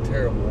awfully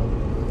terrible.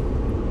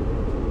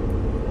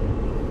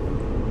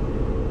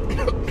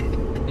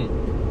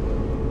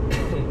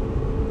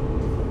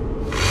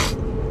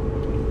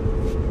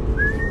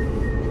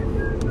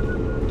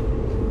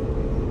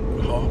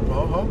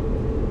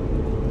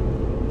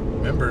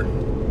 Remember,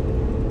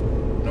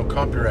 no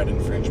copyright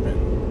infringement.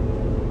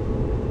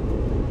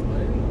 I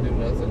didn't do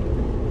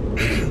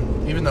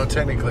nothing. Even though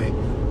technically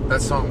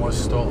that song was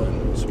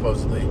stolen,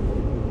 supposedly.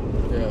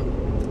 Yeah.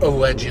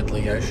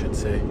 Allegedly, I should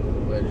say.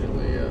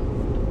 Allegedly, yeah.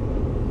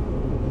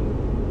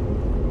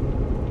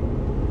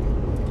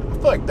 I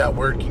feel like that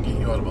word can get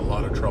you out of a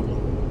lot of trouble.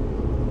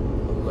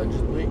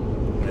 Allegedly?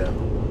 Yeah.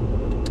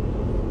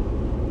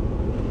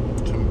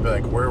 So be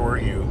like, where were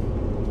you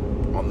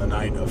on the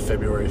night of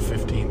February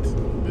 15th?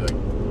 Be like,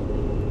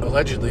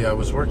 allegedly I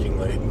was working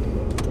late.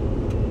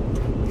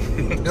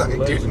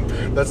 Like, dude,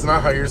 that's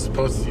not how you're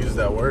supposed to use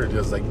that word.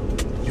 It's like,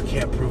 you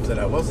can't prove that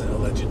I wasn't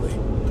allegedly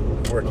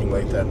working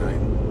late that night.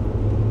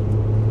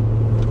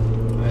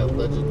 I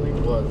allegedly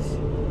was.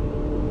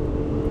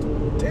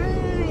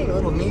 Dang,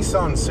 little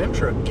Nissan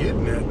Sentra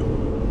getting it.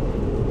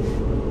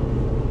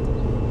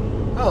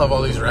 I love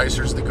all these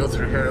racers that go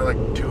through here at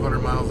like 200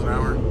 miles an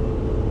hour.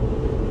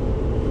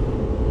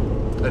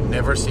 That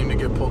never seem to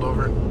get pulled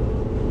over.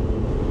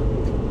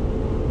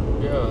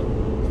 Yeah.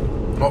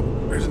 Oh,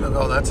 there's another.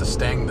 Oh, that's a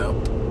Stang though.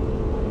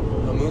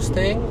 A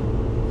Mustang?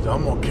 So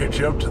I'm gonna catch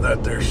up to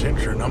that there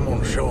Sentra, and I'm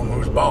gonna show them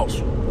who's boss.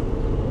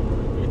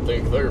 You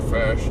think they're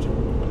fast?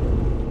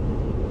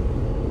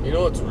 You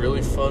know what's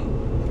really fun?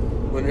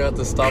 When you're at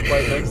the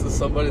stoplight next to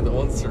somebody that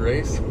wants to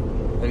race,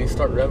 and you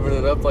start revving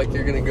it up like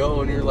you're gonna go,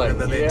 and you're like, And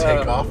then they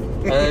take off.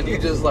 And then you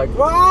just like,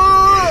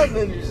 wah! And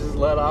then you just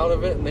let out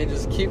of it, and they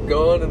just keep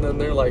going, and then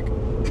they're like,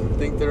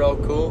 think they're all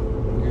cool.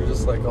 And you're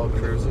just like all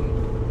cruising.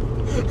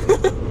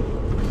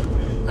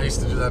 I used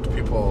to do that to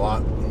people a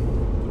lot.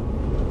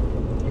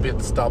 I'd be at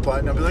the stoplight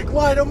and I'd be like,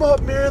 light them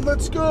up, man,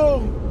 let's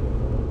go.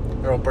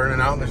 They're all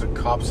burning out and there's a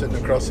cop sitting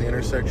across the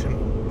intersection.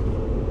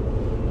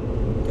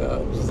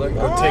 Yeah, just like,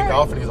 They'll take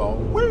off and he's all,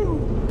 woo.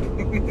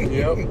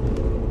 Yep.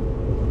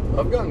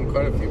 I've gotten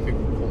quite a few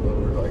people pulled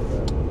over like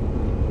that.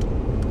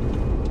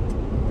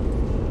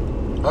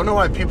 I don't know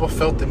why people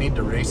felt the need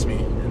to race me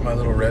in my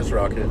little res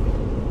rocket.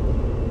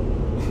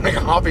 Like,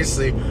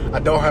 obviously, I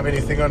don't have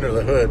anything under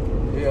the hood.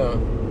 Yeah.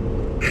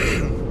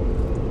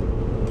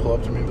 Pull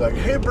up to me and be like,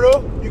 hey,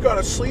 bro, you got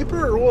a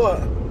sleeper or what?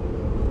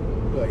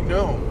 Be like,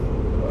 no,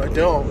 I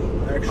don't.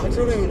 Actually, I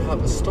don't even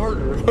have a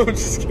starter. I'm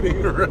just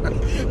kidding.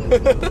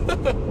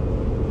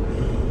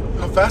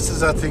 How fast does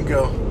that thing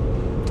go?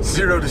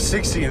 0 to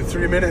 60 in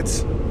 3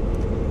 minutes.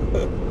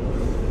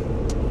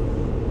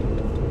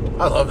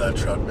 I love that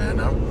truck, man.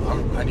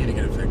 I need to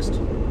get it fixed.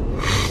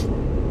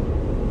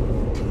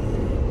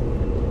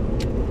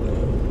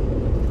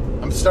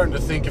 I'm starting to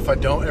think if I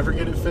don't ever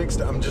get it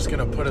fixed, I'm just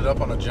gonna put it up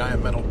on a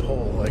giant metal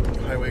pole like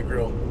Highway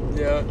Grill.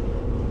 Yeah.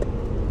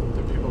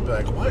 And people will be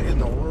like, what in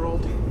the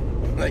world?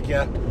 I'm like,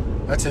 yeah,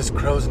 that's his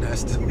crow's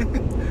nest.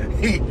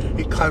 he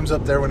climbs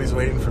up there when he's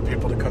waiting for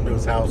people to come to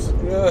his house.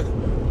 Yeah.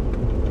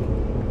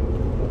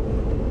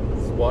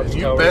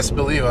 You best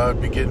believe I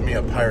would be getting me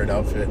a pirate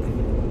outfit.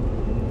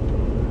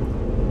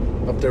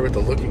 Up there with the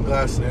looking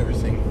glass and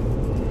everything.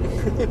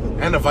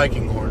 And a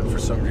Viking horn for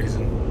some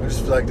reason. I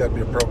just feel like that'd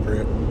be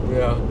appropriate.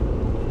 Yeah.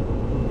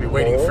 Be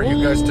waiting for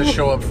you guys to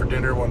show up for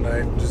dinner one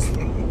night. Just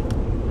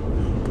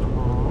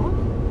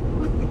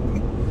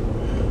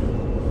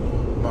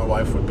my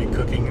wife would be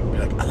cooking and be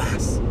like,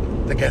 alas,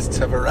 the guests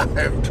have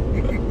arrived.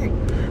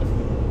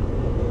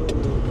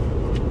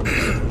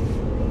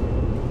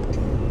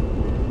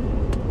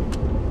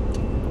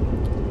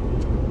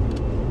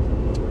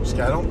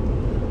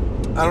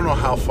 I don't know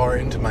how far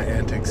into my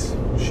antics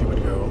she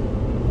would go.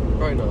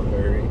 Probably not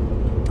very.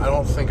 I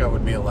don't think I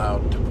would be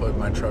allowed to put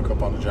my truck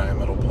up on a giant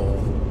metal pole.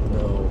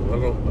 No, I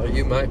don't.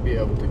 You might be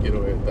able to get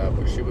away with that,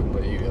 but she wouldn't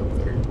let you up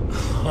there.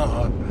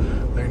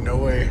 There's no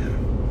way.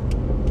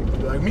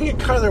 Like, me and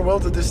Kyler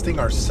welded this thing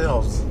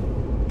ourselves.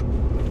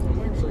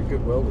 I'm actually a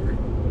good welder.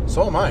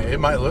 So am I. It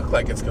might look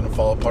like it's going to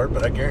fall apart,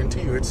 but I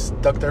guarantee you it's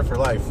stuck there for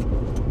life.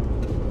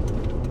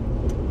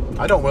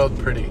 I don't weld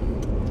pretty.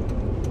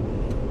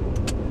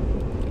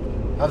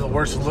 I have the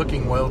worst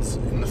looking welds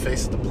in the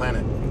face of the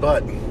planet,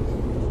 but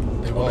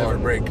they will never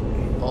break.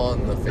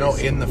 On the face? No,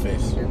 in the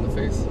face. In the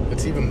face?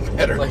 It's even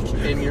better. Like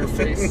in your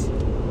face?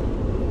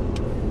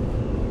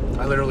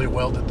 I literally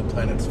welded the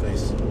planet's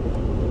face. The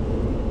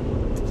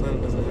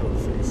planet doesn't have a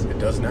face. It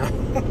does now.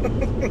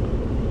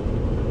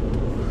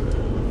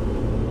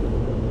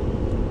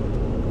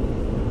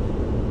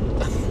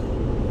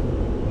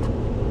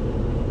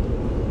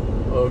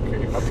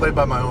 Okay. I play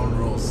by my own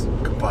rules,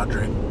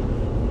 compadre.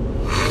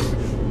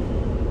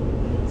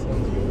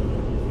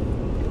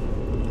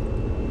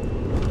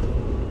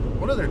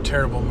 What other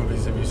terrible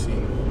movies have you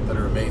seen that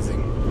are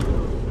amazing?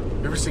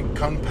 You ever seen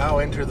Kung Pao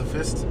Enter the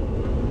Fist?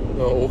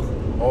 No.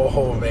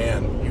 Oh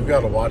man, you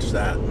gotta watch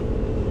that.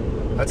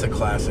 That's a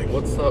classic.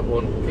 What's that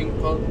one? Ping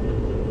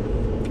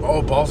Pong?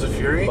 Oh, Balls of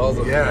Fury? Balls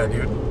of Fury.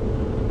 Dude.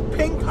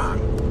 Ping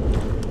Pong.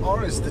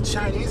 Or as the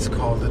Chinese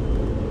called it,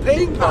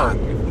 Ping Pong.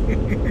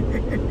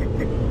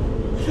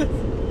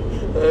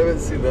 I haven't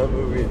seen that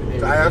movie in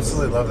ages. I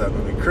absolutely love that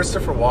movie.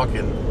 Christopher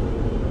Walken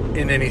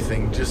in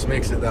anything just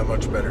makes it that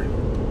much better.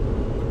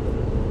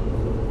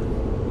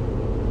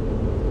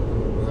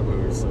 That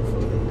movie's so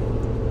funny.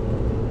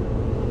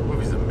 The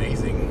movie's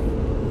amazing.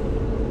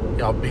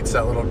 Y'all beats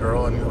that little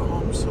girl and you go,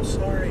 oh, I'm so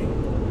sorry.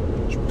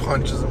 She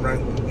punches him right.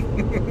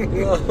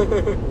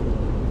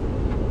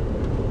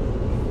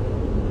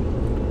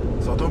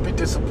 So don't be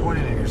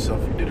disappointed in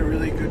yourself. You did a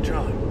really good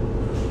job.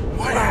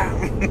 Wow.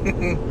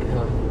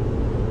 Yeah.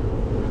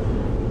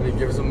 When he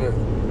gives him that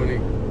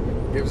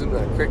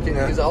cricket,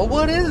 he's all,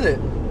 what is it?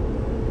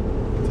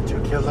 Did you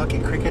kill Lucky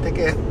Cricket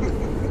again?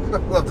 I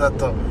love that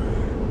though.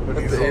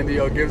 At the end, he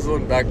gives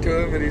one back to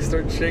him and he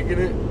starts shaking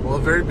it. Well,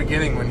 the very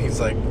beginning when he's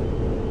like,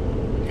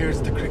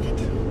 here's the cricket.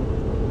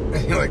 And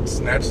he like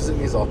snatches it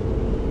and he's all,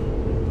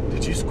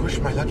 did you squish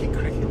my Lucky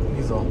Cricket? And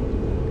he's all,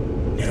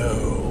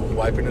 no.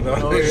 Wiping it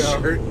on his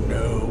shirt.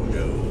 No.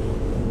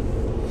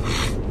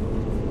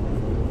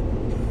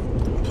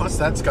 Plus,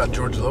 that's got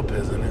George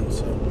Lopez in it,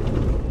 so.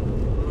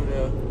 Oh,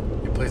 yeah.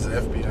 He plays an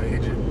FBI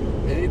agent.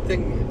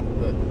 Anything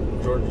that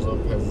George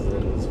Lopez is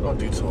in is fun. Oh,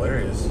 dude's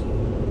hilarious.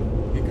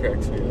 He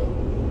cracks me up.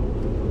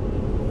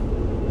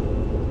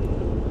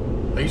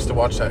 I used to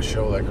watch that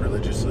show, like,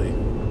 religiously.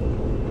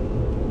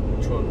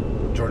 Which one?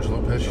 George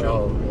Lopez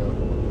show. Oh, yeah.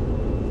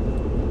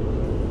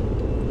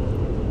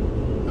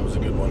 That was a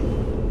good one.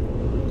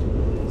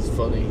 It's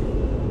funny.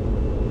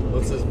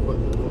 What's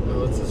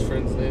his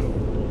friend's name?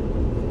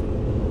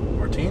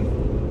 Martin?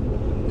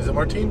 Is it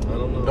Martin? I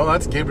don't know. No,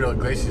 that's Gabriel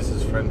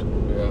Iglesias' friend.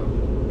 Yeah.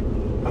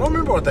 I don't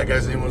remember what that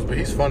guy's name was, but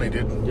he's funny,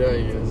 dude. Yeah,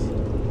 he is.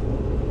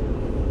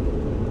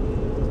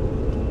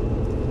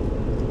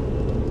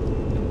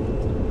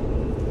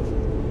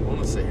 I want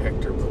to say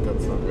Hector, but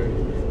that's not right.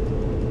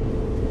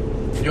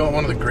 You know what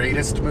one of the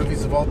greatest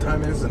movies of all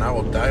time is, and I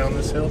will die on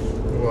this hill?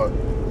 What?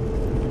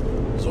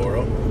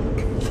 Zorro.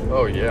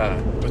 Oh,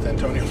 yeah. With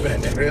Antonio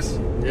Banderas.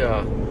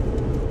 Yeah.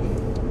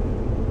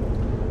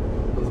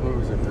 Those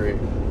movies are great.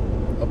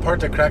 A part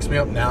that cracks me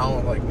up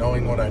now, like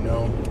knowing what I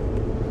know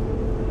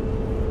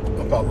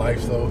about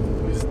life, though,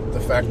 is the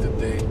fact that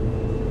they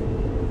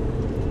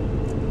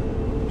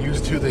use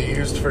used who they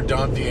used for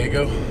Don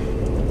Diego.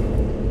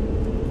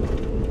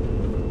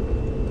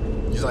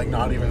 He's like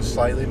not even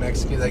slightly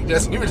Mexican. Like,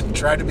 doesn't even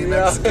try to be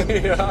Mexican.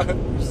 Yeah.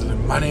 He's like,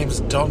 my name's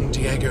Don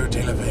Diego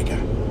de la Vega.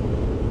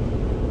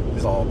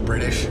 He's all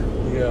British.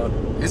 Yeah.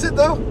 Is it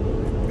though?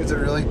 Is it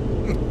really?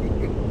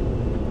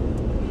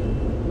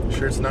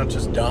 Sure it's not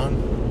just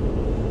Don?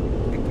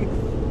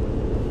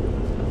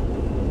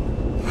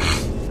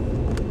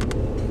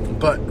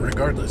 But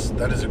regardless,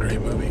 that is a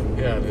great movie.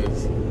 Yeah, it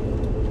is.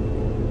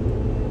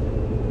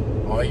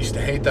 Oh, I used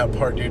to hate that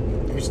part, dude.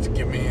 It used to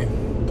give me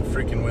the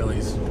freaking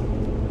willies.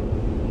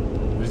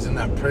 He's in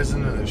that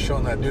prison and it's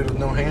showing that dude with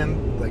no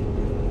hand. Like,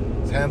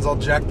 his hand's all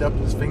jacked up,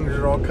 his fingers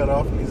are all cut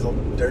off, and he's all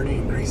dirty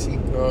and greasy.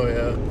 Oh,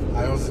 yeah.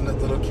 I was a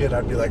little kid,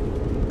 I'd be like,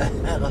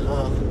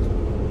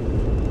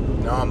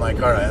 now I'm like,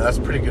 alright, that's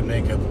pretty good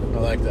makeup. I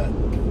like that.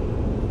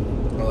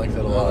 I like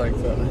that a lot. I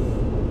like that.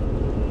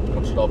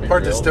 What should all be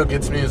Part real? that still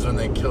gets me is when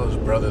they kill his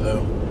brother,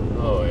 though.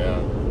 Oh,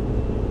 yeah.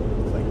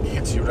 It's like,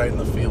 hits you right in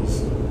the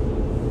feels.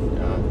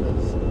 Yeah, it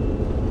does.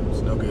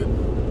 It's no good.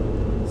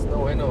 There's no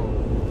way, no.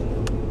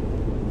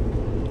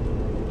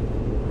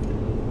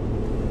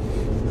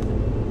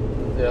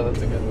 Yeah,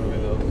 that's a good movie,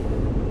 though.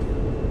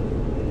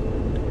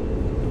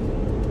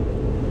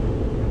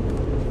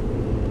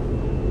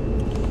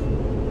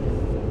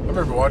 I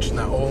remember watching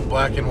that old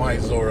black and white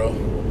Zorro,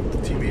 the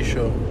TV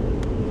show.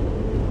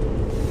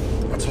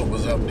 That's what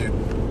was up, dude.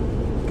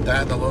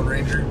 That and the Lone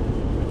Ranger.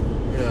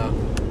 Yeah.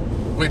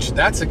 Which,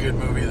 that's a good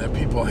movie that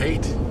people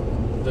hate.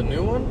 The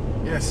new one?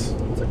 Yes.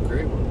 It's a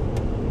great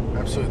one.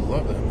 Absolutely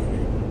love that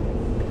movie.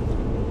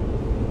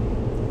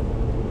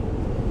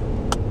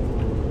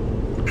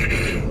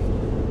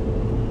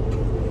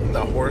 And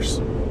the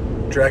horse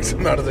drags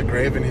him out of the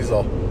grave and he's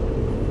all,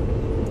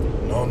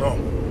 no,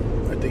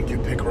 I think you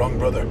pick wrong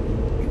brother.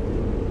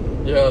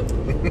 Yeah.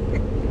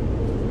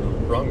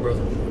 Wrong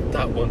brother.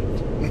 That one.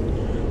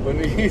 When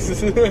he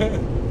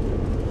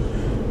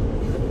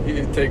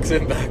takes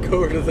him back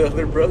over to the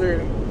other brother,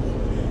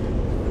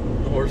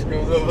 and the horse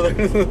goes over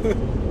there.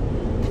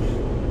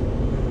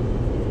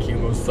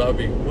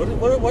 Kimosabi.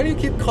 Why do you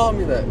keep calling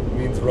me that? It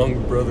means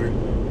wrong brother.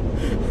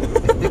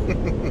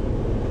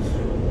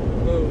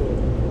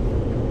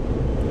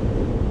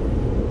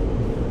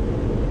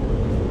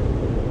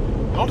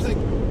 I don't think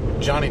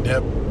Johnny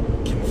Depp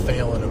can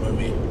fail in a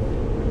movie.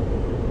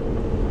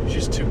 He's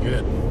just too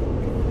good.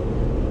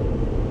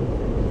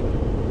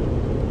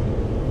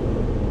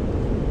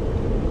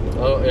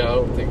 Oh yeah, I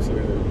don't think so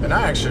either. And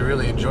I actually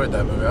really enjoyed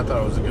that movie. I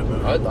thought it was a good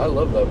movie. I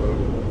love that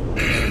movie.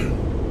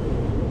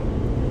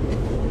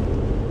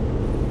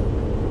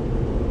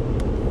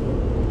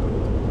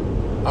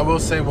 I will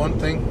say one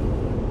thing.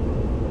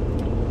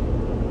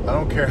 I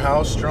don't care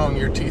how strong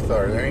your teeth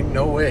are. There ain't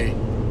no way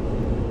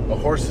a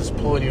horse is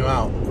pulling you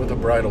out with a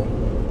bridle.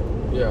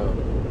 Yeah.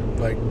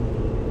 Like,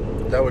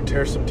 that would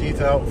tear some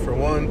teeth out, for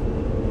one.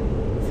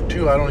 For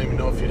two, I don't even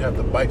know if you'd have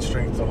the bite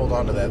strength to hold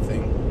on to that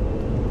thing.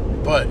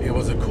 But it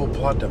was a cool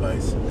plot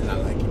device, and I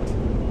like it.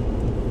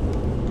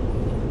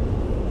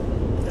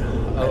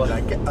 I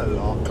like it a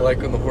lot. I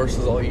like when the horse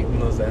is all eating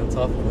those ants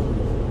off of him.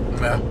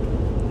 Yeah.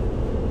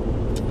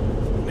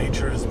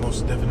 Nature is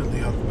most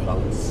definitely out of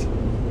balance.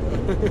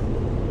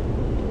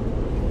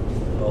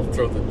 I'll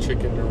throw the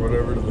chicken or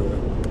whatever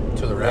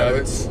to the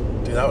rabbits.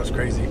 Dude, that was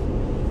crazy.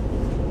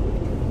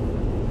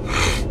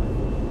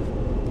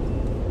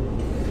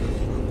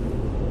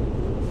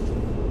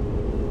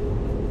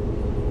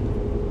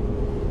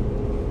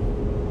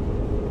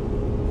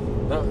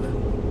 That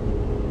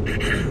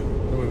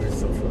movie's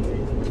so funny.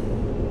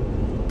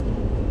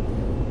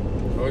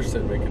 I wish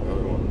they'd make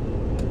another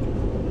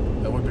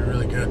one. That would be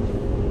really good.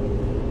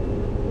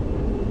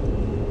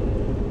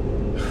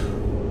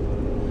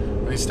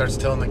 When he starts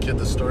telling the kid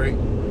the story,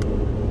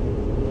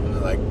 and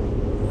they're like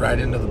right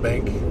into the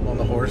bank on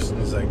the horse, and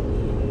he's like,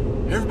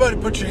 everybody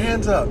put your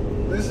hands up.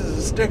 This is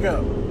a stick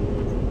up.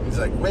 He's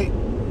like, wait,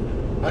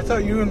 I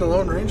thought you and the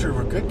Lone Ranger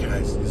were good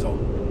guys. He's all,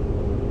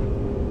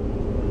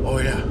 oh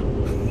yeah.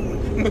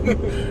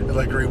 It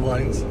like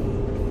rewinds.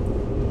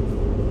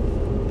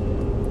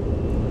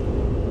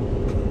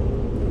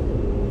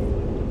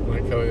 I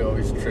like how he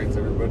always trains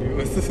everybody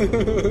with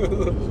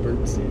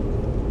birdseed.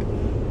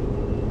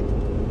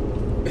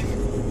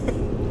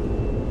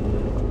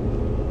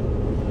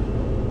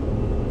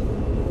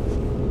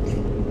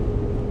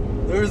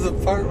 There's a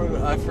part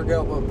where I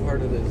forgot what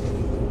part it is.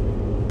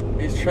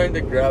 He's trying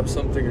to grab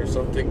something or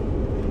something,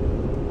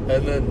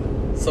 and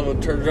then someone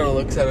turns around and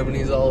looks at him, and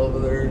he's all over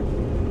there.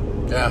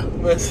 Yeah.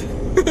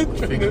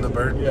 Feeding the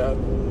bird. Yeah.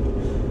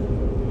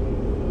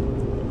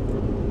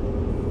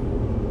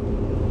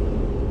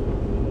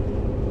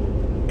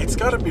 It's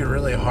got to be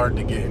really hard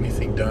to get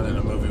anything done in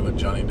a movie with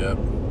Johnny Depp.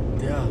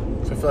 Yeah.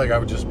 So I feel like I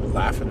would just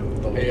laugh at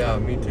him the whole Yeah,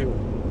 time. me too.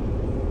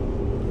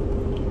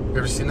 You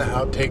ever seen the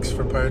outtakes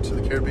for Pirates of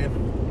the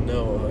Caribbean?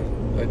 No,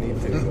 I need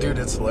to. Dude,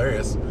 it's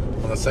hilarious.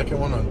 On the second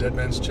one, on Dead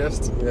Man's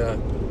Chest, Yeah.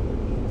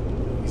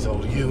 he's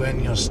all, you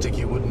and your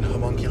sticky wooden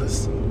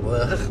homunculus.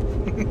 Ugh.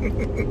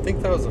 I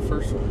think that was the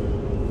first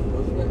one,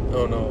 wasn't it?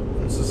 Oh no.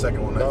 It's the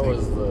second one, I That think.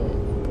 was the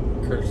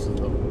Curse of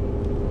the...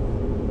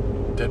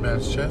 Dead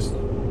Man's Chest?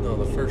 No,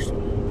 the first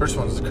one. First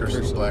one's the Curse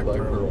of the Black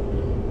Pearl.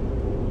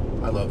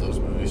 I love those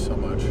movies so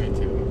much. Me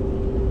too.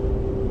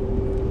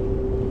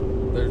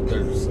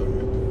 They're just so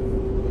good.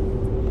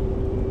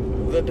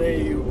 The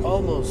day you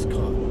almost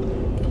caught.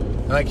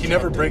 Like, he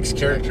never breaks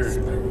character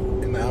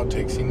in the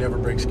outtakes. He never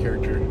breaks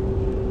character.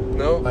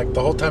 No? Like,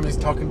 the whole time he's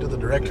talking to the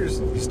directors,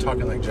 he's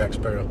talking like Jack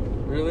Sparrow.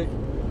 Really?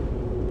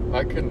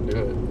 I couldn't do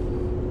it.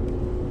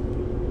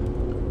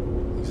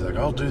 He's like,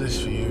 I'll do this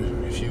for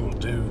you if you will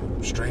do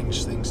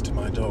strange things to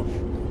my dog.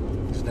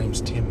 His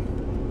name's Tim.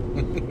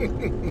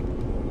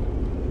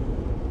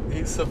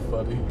 He's so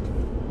funny.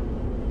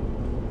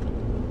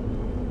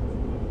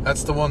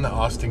 That's the one that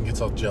Austin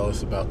gets all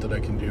jealous about that I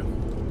can do.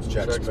 It's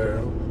Jack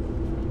Sparrow.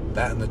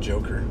 That and the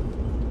Joker.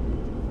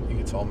 He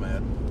gets all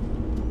mad.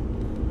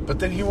 But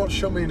then he won't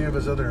show me any of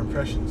his other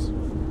impressions.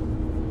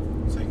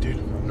 It's like, dude,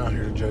 I'm not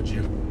here to judge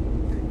you.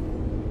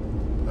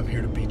 I'm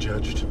here to be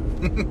judged.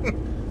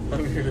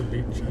 I'm here to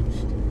be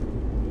judged.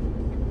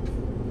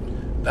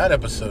 That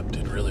episode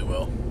did really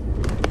well.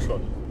 Which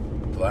one?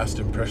 The last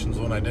impressions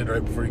one I did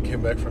right before he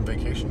came back from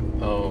vacation.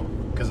 Oh.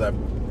 Because I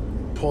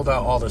pulled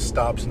out all the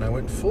stops and I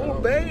went full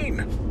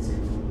Bane.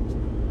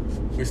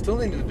 We still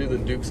need to do the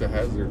Dukes of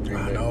Hazzard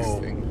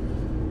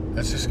thing.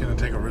 That's just going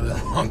to take a really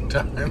long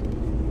time.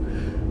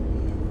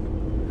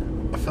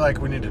 I feel like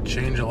we need to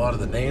change a lot of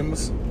the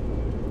names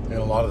and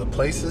a lot of the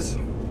places.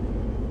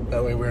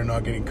 That way we're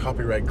not getting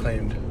copyright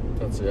claimed.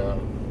 That's, yeah.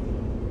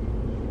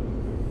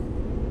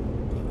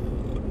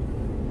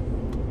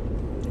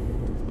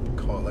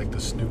 Call it like the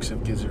Snooks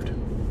of Gizzard.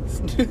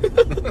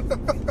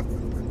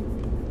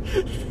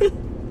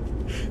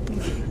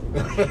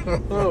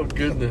 Oh,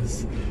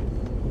 goodness.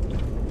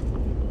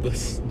 The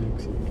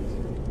Snooks of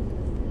Gizzard.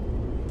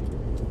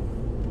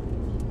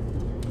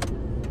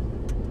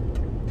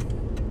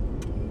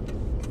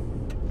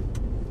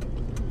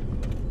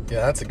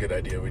 Yeah, that's a good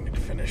idea we need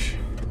to finish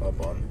up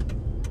on.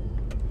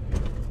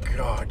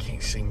 God, I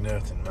can't sing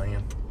nothing,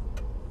 man.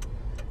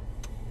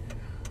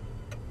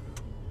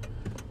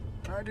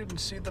 I didn't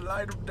see the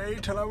light of day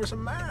till I was a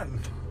man.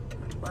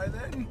 And by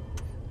then,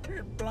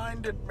 it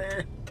blinded me.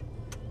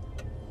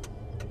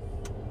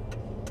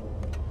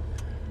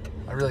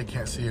 I really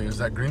can't see you. Is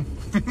that green?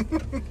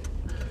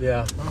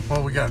 Yeah. Oh,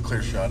 well, we got a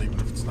clear shot, even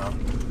if it's not.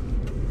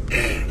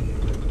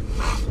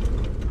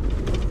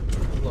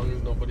 As long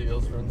as nobody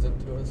else runs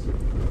into us.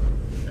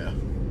 Yeah.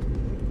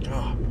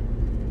 Oh.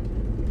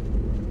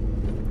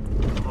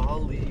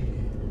 Holly.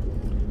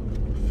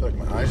 I feel like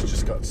my eyes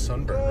just got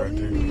sunburned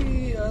right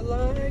there. I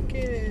like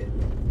it.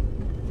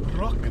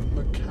 Rockin'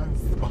 the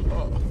Casbah.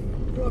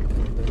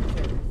 Rockin' the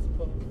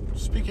Casbah.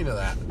 Speaking of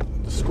that,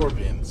 the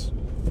Scorpions.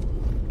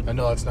 I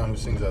know that's not who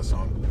sings that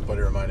song, but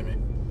it reminded me.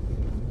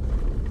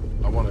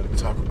 I wanted to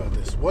talk about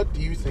this. What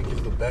do you think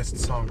is the best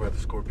song by the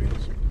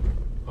Scorpions?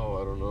 Oh,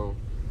 I don't know.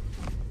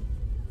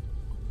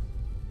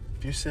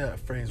 If you say that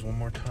phrase one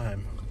more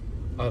time,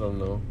 I don't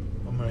know.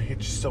 I'm gonna hit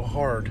you so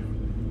hard.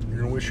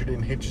 You're gonna wish you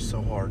didn't hit you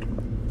so hard.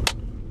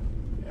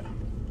 Yeah,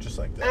 just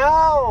like that.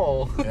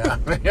 Ow! Yeah,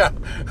 yeah.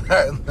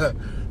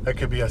 That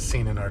could be a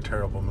scene in our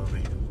terrible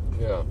movie.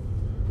 Yeah.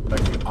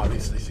 Like you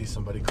obviously see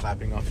somebody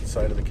clapping off the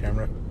side of the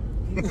camera.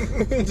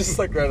 Just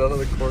like right out of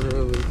the corner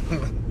of the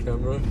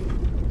camera.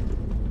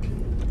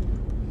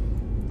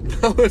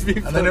 That would be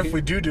funny. And then if we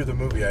do the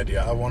movie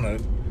idea, I want to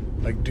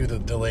like do the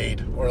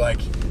delayed, or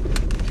like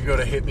you go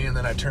to hit me and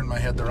then I turn my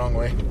head the wrong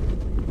way.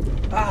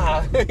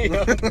 Ah!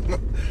 Yeah.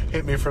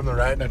 Hit me from the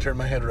right and I turn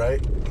my head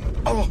right.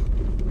 Oh!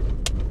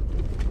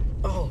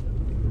 Oh!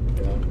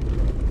 Yeah.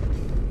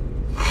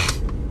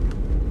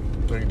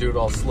 Like do it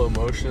all slow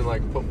motion,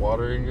 like put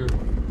water in your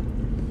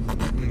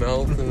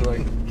mouth and like,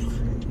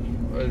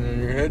 and then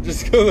your head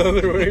just go the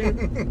other way.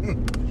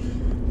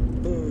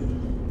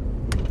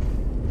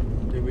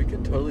 Dude, we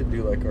could totally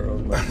do like our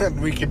own. Like,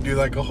 We could do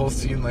like a whole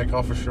scene like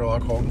off of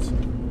Sherlock Holmes.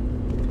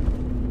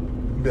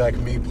 Be like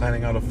me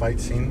planning out a fight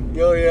scene.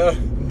 oh yeah.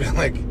 Be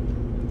like,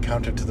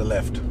 counter to the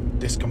left,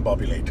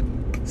 discombobulate.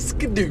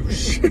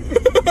 Skadoosh.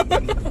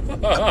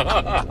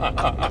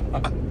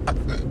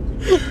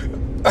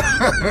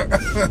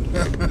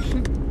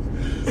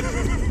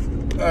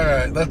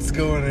 Alright, that's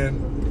going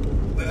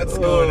in. That's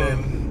going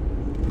in.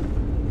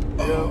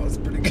 Oh, it's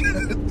pretty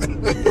good.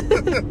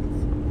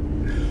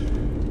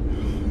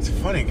 It's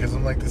funny because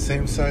I'm like the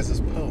same size as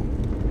Poe.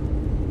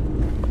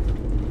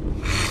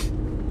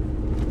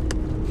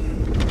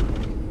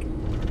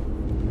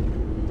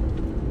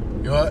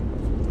 You know what?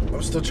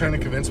 I'm still trying to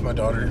convince my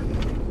daughter.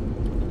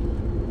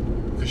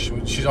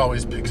 Because she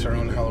always picks her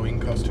own Halloween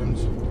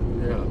costumes.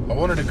 Yeah. I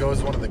wanted to go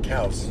as one of the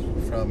cows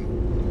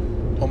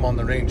from Home on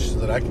the Range so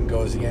that I can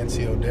go as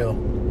Yancey O'Dell.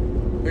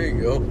 There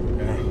you go.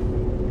 Yeah.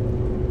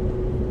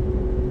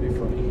 Be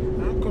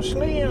funny. Uncle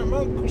Slim,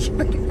 Uncle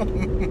Slim.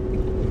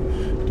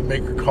 To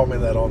make her call me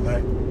that all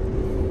night.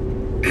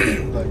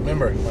 Like,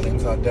 remember, my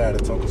name's not Dad,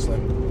 it's Uncle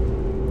Slim.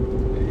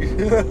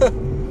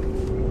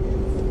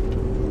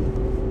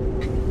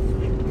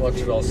 watch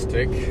it all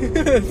stick for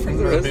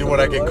the rest Maybe of when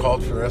my I get life.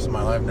 called for the rest of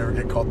my life, never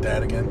get called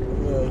dad again.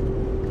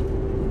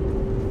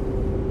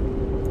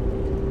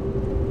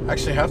 Yeah.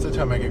 Actually, half the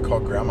time I get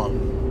called grandma.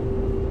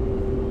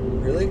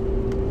 Really?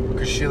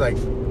 Because she, like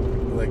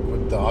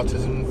with the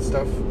autism and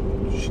stuff,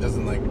 she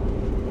doesn't, like,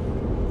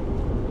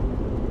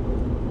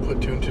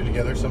 put two and two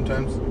together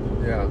sometimes.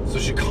 Yeah. So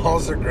she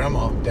calls her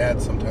grandma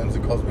dad sometimes.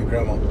 It calls me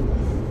grandma.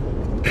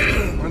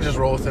 I just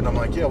roll with it and I'm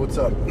like, yeah, what's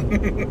up?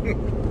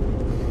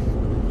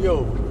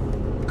 Yo.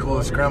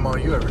 Coolest grandma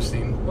you ever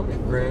seen. Okay,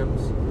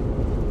 Grams.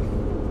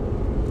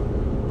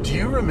 Do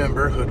you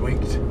remember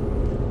Hoodwinked? Is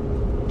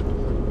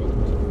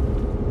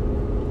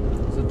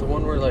it the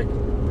one where, like,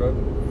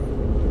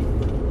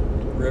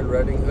 Red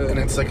Riding Hood? And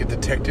it's like a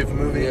detective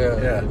movie?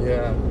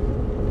 Yeah.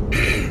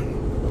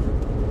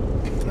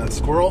 That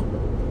squirrel?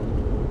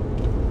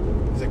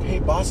 He's like, hey,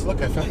 boss,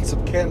 look, I found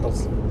some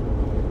candles.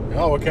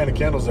 Oh, what kind of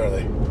candles are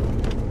they?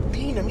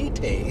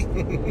 Dinamite.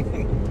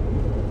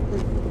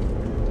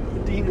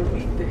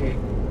 Dinamite.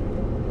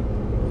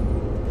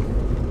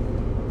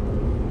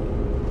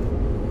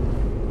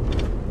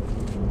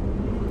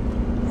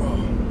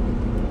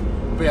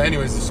 But yeah,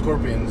 anyways, the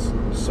Scorpions,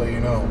 so you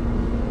know,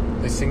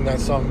 they sing that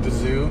song, The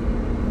Zoo.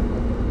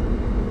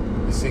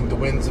 They sing The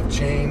Winds of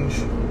Change.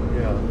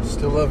 Yeah.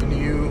 Still Loving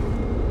You.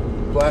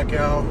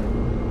 Blackout.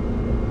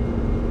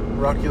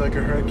 Rock You Like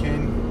a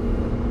Hurricane.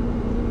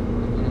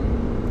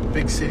 Mm-hmm.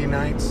 Big City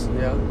Nights.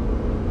 Yeah.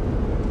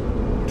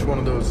 Which one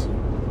of those?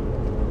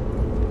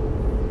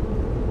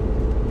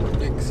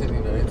 Big City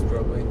Nights,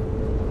 probably.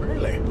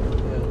 Really?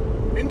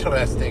 Yeah.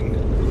 Interesting.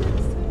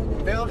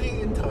 Very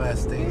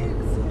interesting.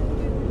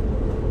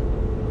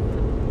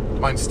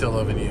 Mine's Still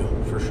Loving You,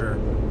 for sure.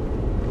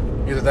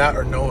 Either that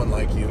or No One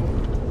Like You.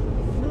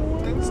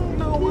 There's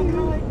no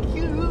one like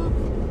you.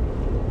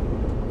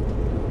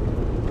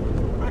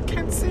 I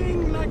can't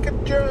sing like a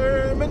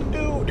German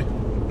dude.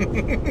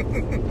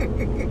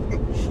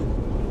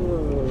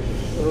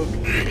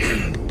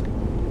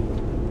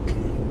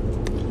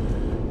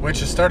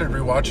 Which I started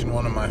rewatching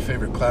one of my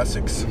favorite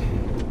classics,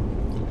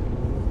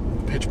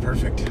 Pitch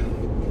Perfect.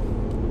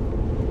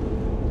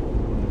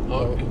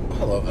 Oh,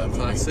 I love that movie.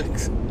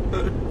 classics.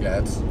 Yeah,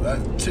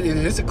 it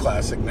is a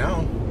classic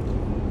now.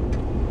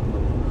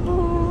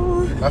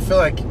 I feel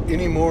like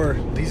anymore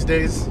these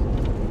days,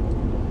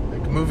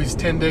 like, movie's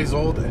 10 days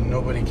old and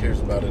nobody cares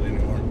about it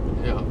anymore.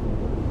 Yeah.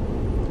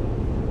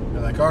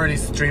 They're like, already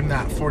streamed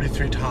that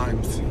 43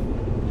 times.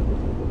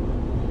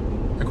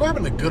 Like, what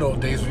happened to the good old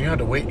days when you had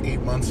to wait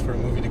 8 months for a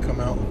movie to come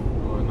out?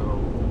 Oh, I know.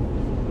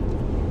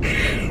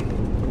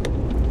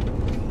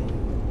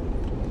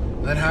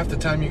 And then half the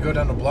time you go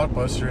down to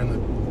Blockbuster and the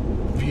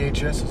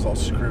VHS is all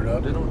screwed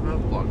up. They don't have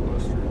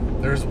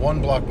Blockbuster. There's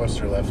one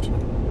Blockbuster left.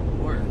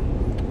 Where?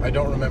 I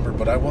don't remember,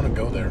 but I want to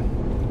go there.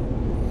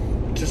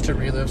 Just to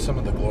relive some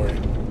of the glory.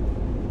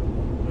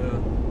 Yeah.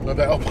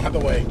 Oh, by the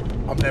way,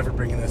 I'm never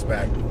bringing this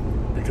back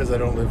because I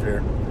don't live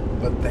here.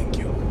 But thank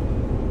you.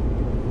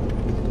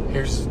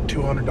 Here's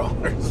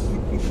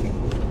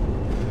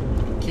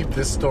 $200. Keep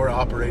this store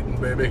operating,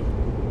 baby.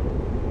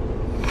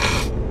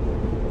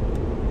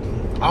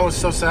 I was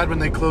so sad when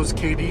they closed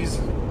KD's.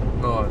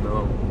 Oh, I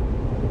know.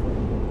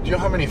 Do you know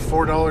how many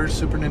 $4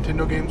 Super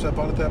Nintendo games I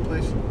bought at that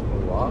place? A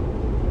lot.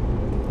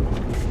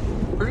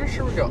 Pretty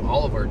sure we got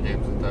all of our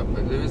games at that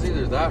place. It was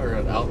either that or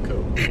at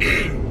Alco.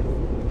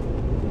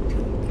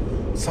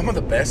 Some of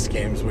the best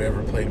games we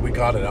ever played, we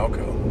got at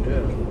Alco.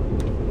 Yeah.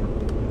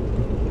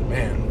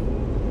 Man,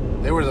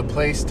 they were the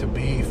place to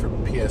be for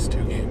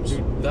PS2 games.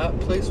 Dude, that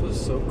place was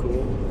so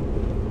cool.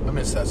 I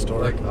miss that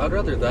store. Like, I'd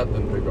rather that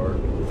than Big Art.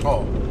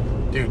 Oh,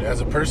 dude,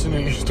 as a person who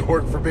used to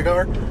work for Big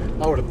R,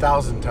 I would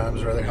 1,000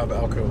 times rather have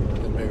Alco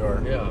than Big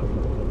R. Yeah.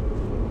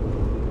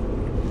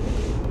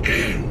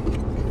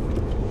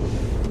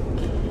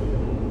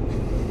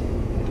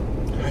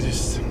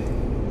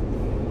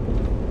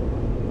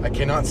 I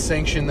cannot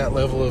sanction that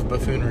level of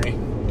buffoonery.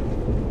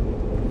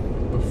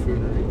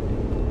 Buffoonery.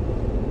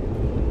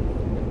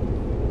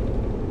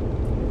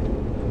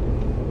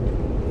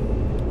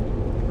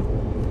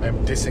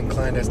 I'm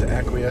disinclined as to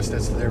acquiesce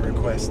as to their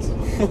requests.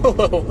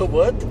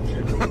 What?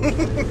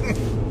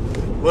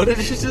 What did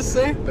you just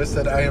say? I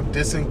said I am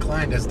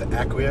disinclined as to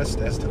acquiesce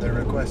as to their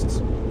requests.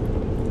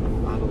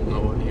 I don't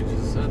know what you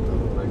just said,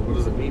 though. Like, what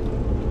does it mean?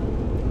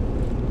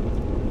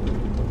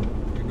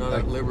 You're not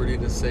Like- at liberty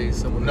to say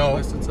someone No,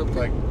 requested something?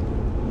 like,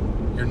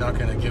 you're not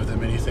going to give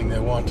them anything they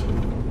want.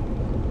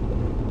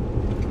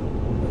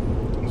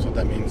 That's what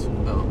that means.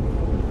 Oh.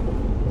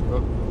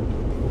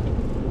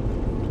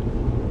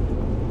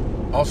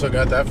 Also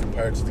got that from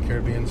Pirates of the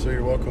Caribbean, so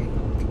you're welcome.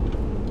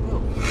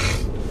 Oh.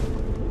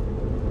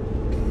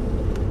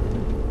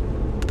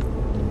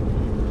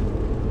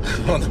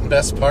 Oh, the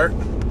best part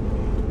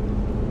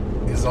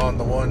is on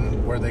the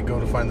one where they go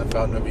to find the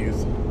Fountain of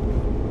Youth.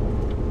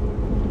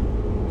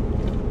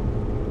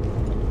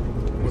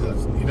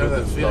 You know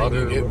that feeling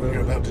you get when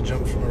you're about to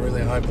jump from a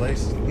really high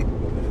place?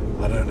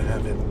 I don't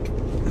have it.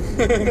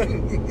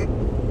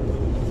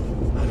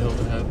 I don't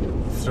have it.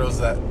 Throws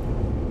that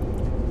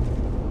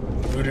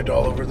booted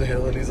all over the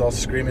hill and he's all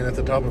screaming at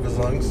the top of his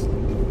lungs.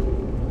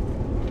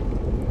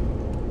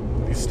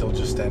 He's still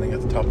just standing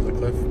at the top of the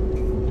cliff.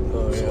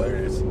 Oh, It's yeah.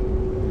 hilarious.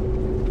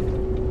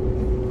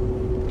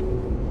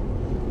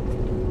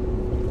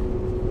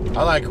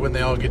 I like when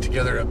they all get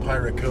together at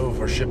Pirate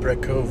Cove or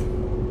Shipwreck Cove.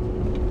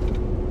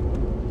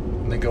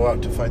 And they go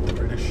out to fight the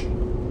British.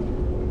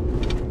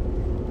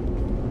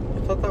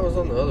 I thought that was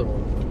on the other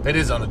one. It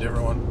is on a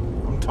different one.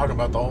 I'm talking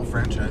about the whole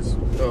franchise.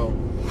 Oh.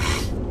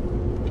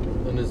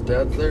 And his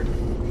dad's there?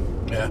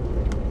 Yeah.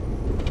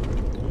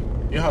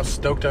 You know how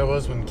stoked I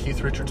was when Keith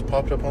Richards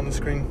popped up on the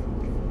screen?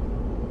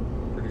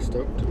 Pretty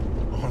stoked.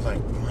 I was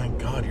like, my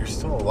God, you're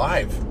still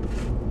alive.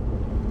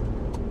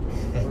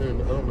 I don't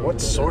know who What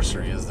that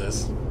sorcery is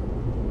this?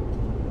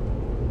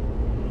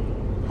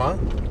 Huh? is.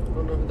 I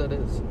don't know who that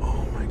is.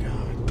 Oh my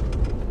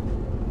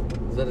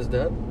God. Is that his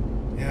dad?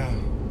 Yeah.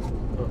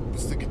 Oh.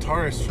 It's the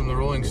guitarist from the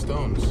Rolling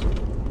Stones.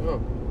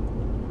 Oh.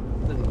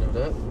 Didn't know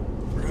that.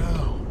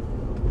 Bro.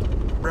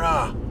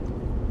 Bruh.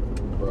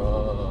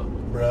 Bruh.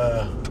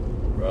 Bruh.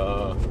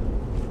 Bruh.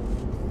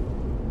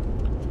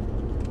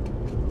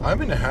 I'm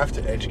gonna have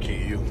to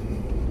educate you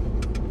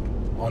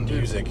on Dude,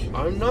 music.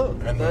 I'm not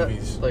and that,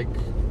 movies. like,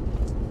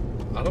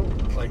 I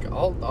don't, like,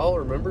 I'll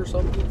remember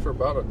something for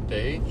about a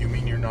day. You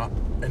mean you're not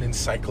an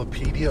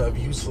encyclopedia of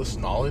useless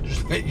knowledge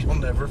that you'll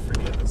never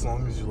forget as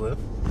long as you live?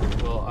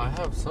 Well, I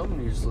have some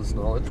useless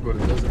knowledge, but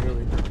it doesn't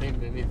really pertain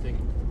to anything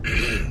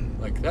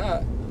like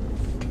that.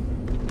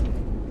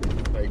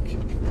 Like,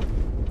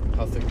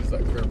 how thick is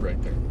that curb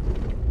right there?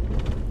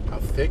 How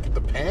thick?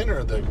 The pan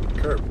or the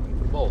curb?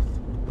 Both.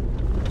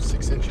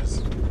 6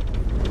 inches. The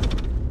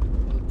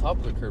top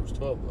of the curb's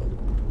 12,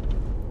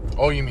 though.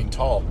 Oh, you mean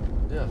tall?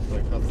 Yeah,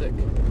 like how thick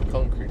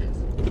concrete is.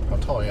 How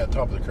tall? Yeah,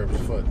 top of the curb's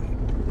a foot.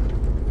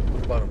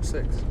 Bottom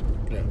 6.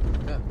 Yeah.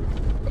 Yeah.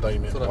 I thought you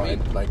meant That's what I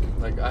wide. mean.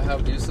 Like, I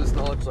have useless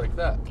knowledge like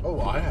that. Oh,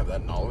 I have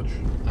that knowledge.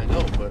 I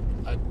know, but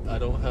I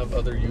don't have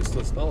other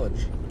useless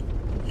knowledge.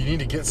 You need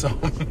to get some.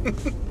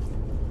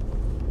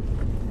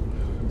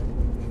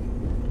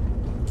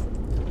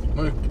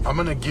 I'm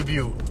gonna give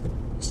you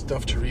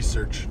stuff to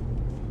research,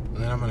 and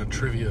then I'm gonna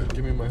trivia.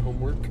 Give me my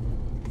homework.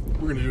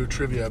 We're gonna do a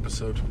trivia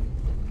episode.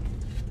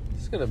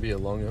 It's gonna be a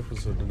long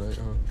episode tonight,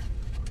 huh?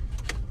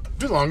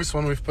 The longest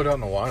one we've put out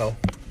in a while.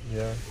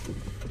 Yeah.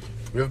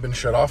 We haven't been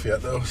shut off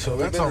yet, though, so Have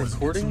that's we been always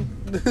recording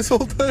this whole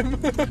time.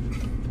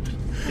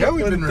 Yeah,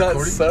 we've been Wouldn't that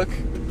recording. suck?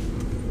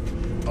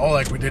 Oh,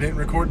 like we didn't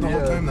record the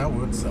whole Yeah. time? That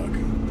would suck.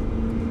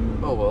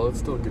 Oh well, it's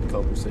still a good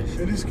conversation.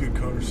 It is good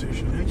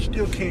conversation. I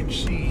still can't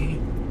see.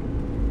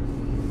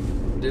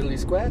 Diddly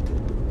squat.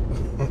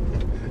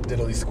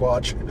 Diddly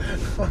squatch.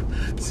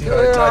 See how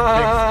I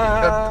tied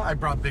Bigfoot? I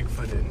brought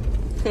Bigfoot in.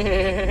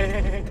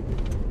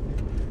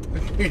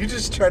 You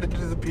just tried to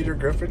do the Peter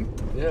Griffin?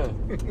 Yeah.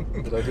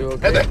 Did I do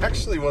And okay? it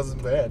actually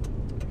wasn't bad.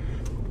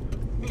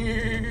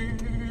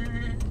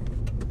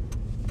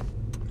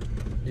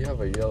 You have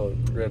a yellow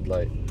red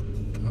light.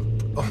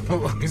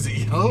 Oh, is it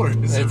yellow or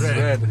is It's it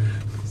red?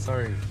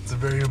 Sorry. It's a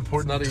very It's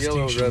important not a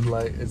yellow distinction. red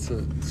light. It's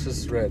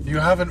just red. You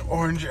have an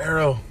orange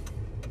arrow.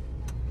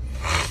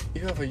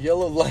 You have a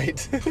yellow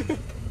light.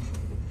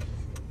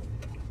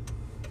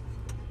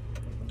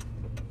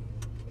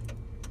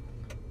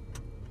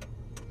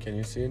 Can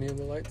you see any of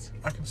the lights?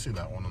 I can see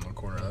that one in the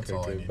corner. That's Okay,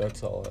 all I good. need.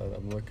 That's all.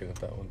 I'm looking at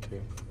that one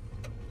too.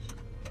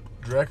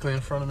 Directly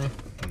in front of me,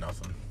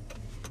 nothing.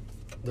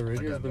 The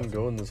radio's got been nothing.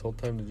 going this whole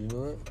time. Did you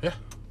know that? Yeah.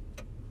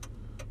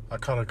 I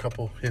caught a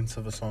couple hints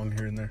of a song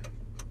here and there.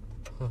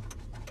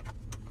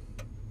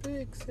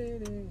 Big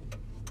city.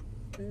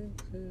 Big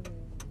city.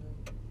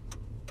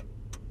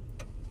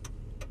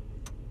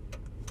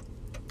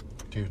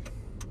 Dude,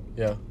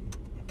 Yeah.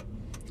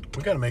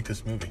 we gotta make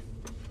this movie.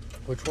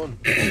 Which one?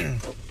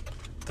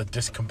 The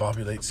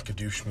Discombobulate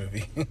Skadoosh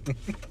movie.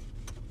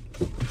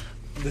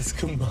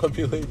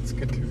 Discombobulate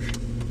Skadoosh.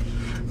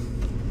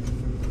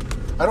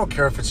 I don't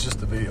care if it's just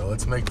the video.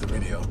 Let's make the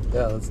video.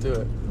 Yeah, let's do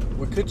it.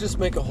 We could just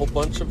make a whole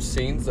bunch of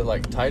scenes that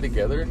like tie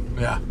together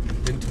Yeah.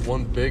 into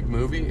one big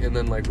movie, and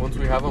then like once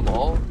we have them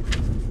all,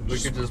 we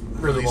could just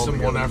put release all them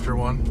one together. after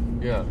one.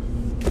 Yeah.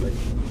 Like,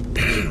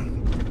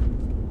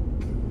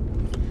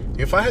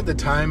 If I had the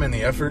time and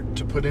the effort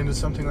to put into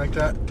something like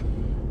that,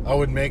 I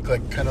would make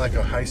like kind of like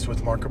a Heist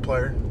with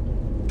Markiplier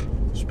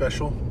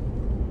special.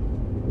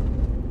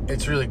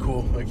 It's really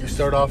cool. Like you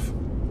start off,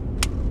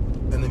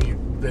 and then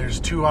there's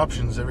 2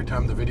 options every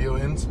time the video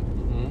ends,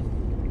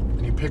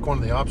 and you pick one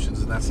of the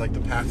options, and that's like the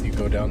path you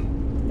go down.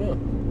 yeah.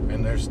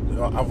 And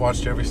I've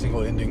watched every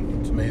single ending.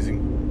 It's amazing.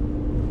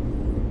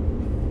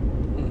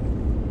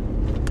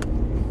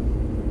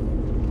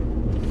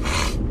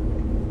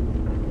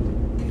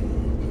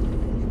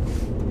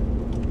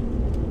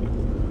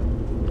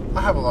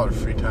 I have a lot of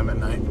free time at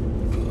night.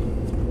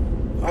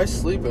 I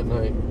sleep at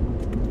night.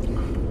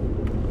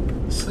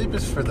 Sleep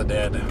is for the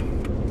dead.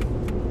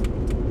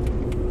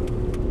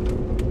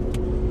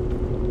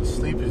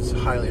 Sleep is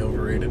highly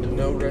overrated.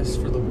 No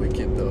rest for the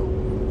wicked, though.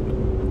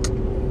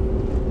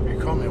 You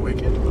call me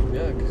wicked?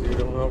 Yeah, because you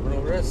don't have no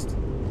rest.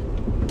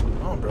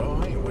 Oh, bro,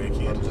 I ain't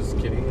wicked. I'm just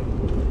kidding.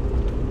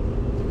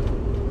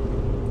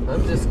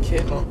 I'm just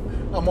kidding.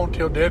 I'm gonna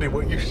tell Daddy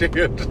what you said.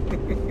 We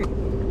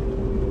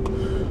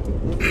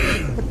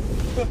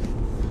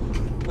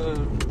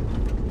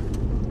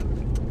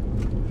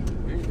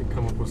need to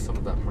come up with some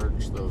of that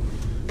merch, though.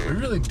 We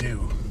really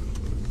do.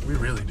 We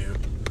really do.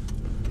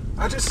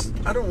 I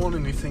don't want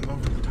anything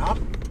over the top.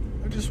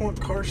 I just want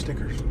car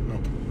stickers. No.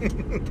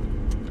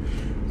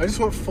 I just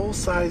want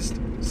full-sized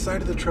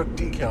side of the truck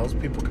decals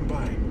people can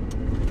buy.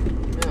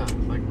 Yeah,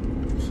 like.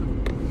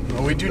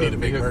 Well, we do need a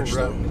big merch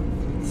though.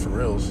 For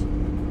reals.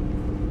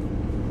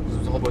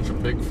 There's a whole bunch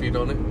of big feet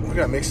on it. We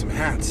gotta make some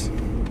hats.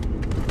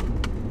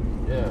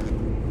 Yeah.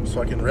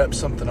 So I can rep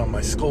something on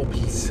my skull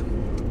piece.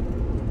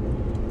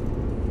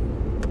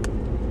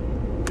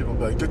 People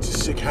be like, "That's a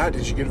sick hat.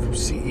 Did you get it from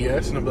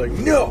CES?" And I'm like,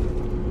 "No!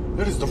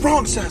 That is the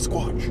wrong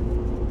Sasquatch."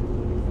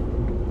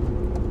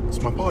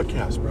 It's my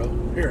podcast, bro.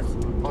 Here,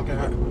 look at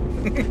that.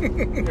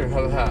 Here,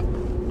 have a hat.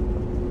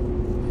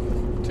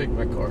 Take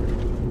my card.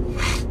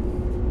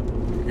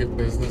 You get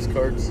business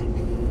cards.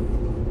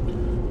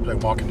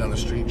 Like walking down the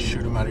street,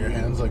 shoot them out of your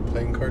hands like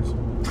playing cards.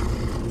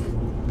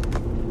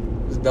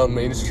 Just down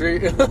Main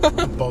Street.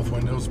 Both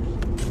windows.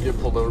 Get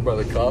pulled over by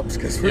the cops.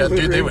 Yeah,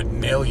 dude, they would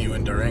nail you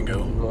in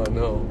Durango. Oh, I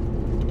know.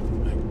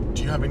 Like,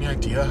 do you have any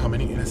idea how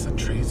many innocent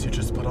trees you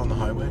just put on the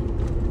highway?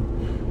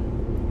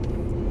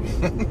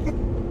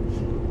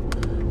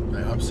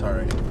 Like, I'm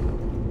sorry.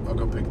 I'll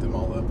go pick them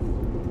all up.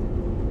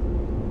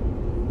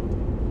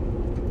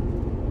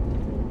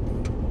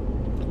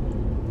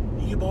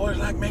 You boys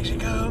like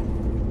Mexico?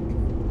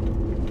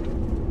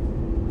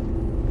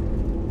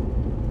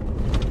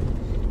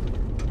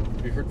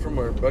 Have you heard from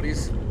our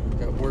buddies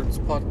at Words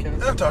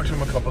Podcast? I've talked to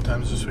them a couple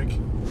times this week.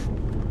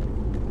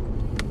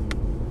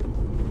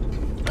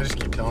 I just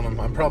keep telling them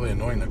I'm probably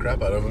annoying the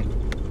crap out of them.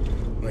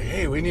 I'm like,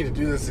 hey, we need to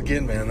do this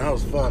again, man. That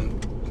was fun.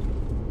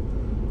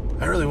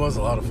 That really was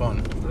a lot of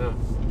fun. Yeah.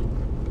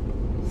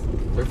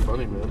 They're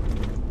funny, man.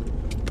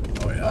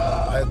 Oh, yeah.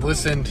 I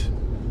listened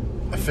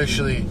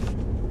officially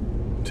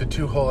to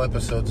 2 whole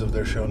episodes of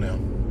their show now.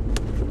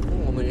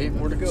 Oh, only 8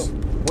 more to go. It's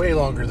way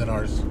longer than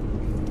ours.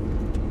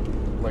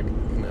 Like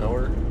an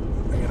hour?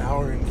 Like an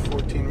hour and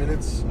 14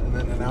 minutes, and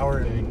then an hour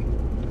and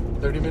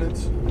 30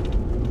 minutes.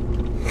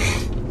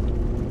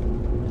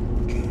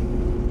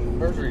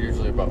 Ours are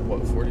usually about,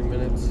 what, 40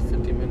 minutes,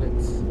 50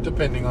 minutes?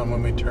 Depending on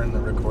when we turn the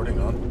recording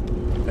on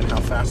and how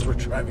fast we're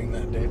driving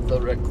that day. The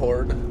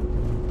record.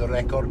 The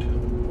record.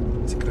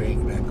 It's a great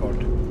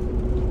record.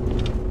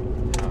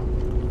 Yeah.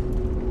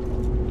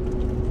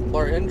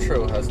 Our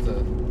intro has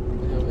to,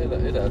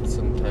 it adds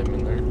some time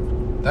in there.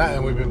 That,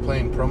 and we've been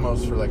playing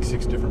promos for like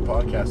 6 different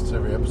podcasts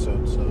every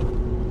episode, so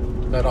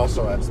that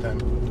also adds time.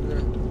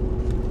 Yeah.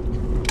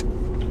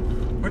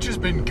 Which has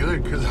been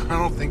good, because I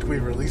don't think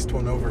we've released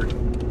one over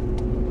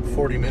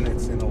 40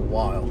 minutes in a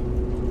while.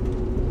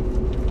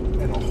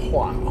 You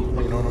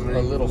know what I mean?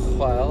 A little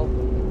while.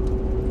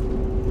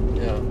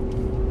 Yeah.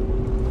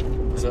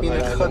 It's been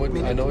a cut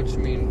minute. I know what you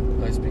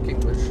mean. I speak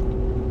English. I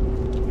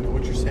know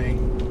what you're saying.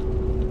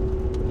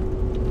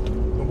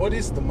 But what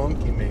is the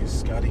monkey maze,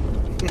 Scotty?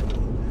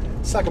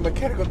 It's like a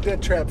mechanical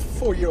death trap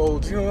for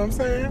 4-year-olds, you know what I'm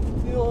saying?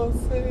 You know what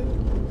I'm saying?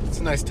 It's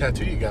a nice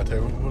tattoo you got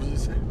there. What does it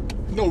say?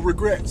 No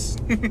regrets.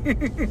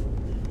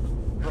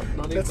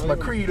 That's my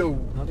credo.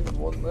 Not even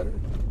one letter.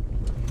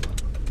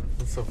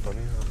 That's so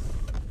funny, huh?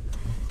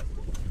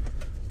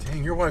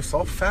 Dang, your wife's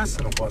all fast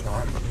and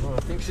whatnot. Oh, I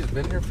think she's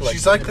been here for like...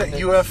 She's like that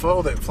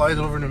UFO that flies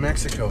over New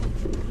Mexico.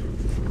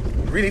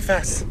 Really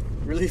fast.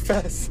 Really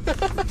fast.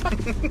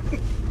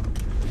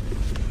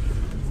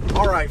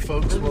 All right,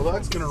 folks. Well,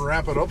 that's going to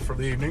wrap it up for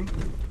the evening.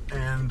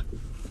 And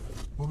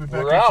we'll be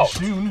back We're out.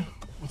 soon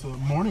with a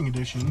morning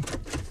edition.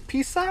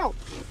 Peace out.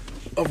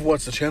 Of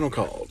what's the channel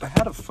called? I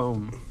had a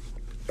phone.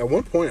 At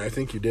one point, I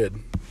think you did.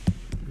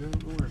 Yeah, I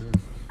know where it is.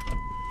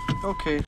 Okay.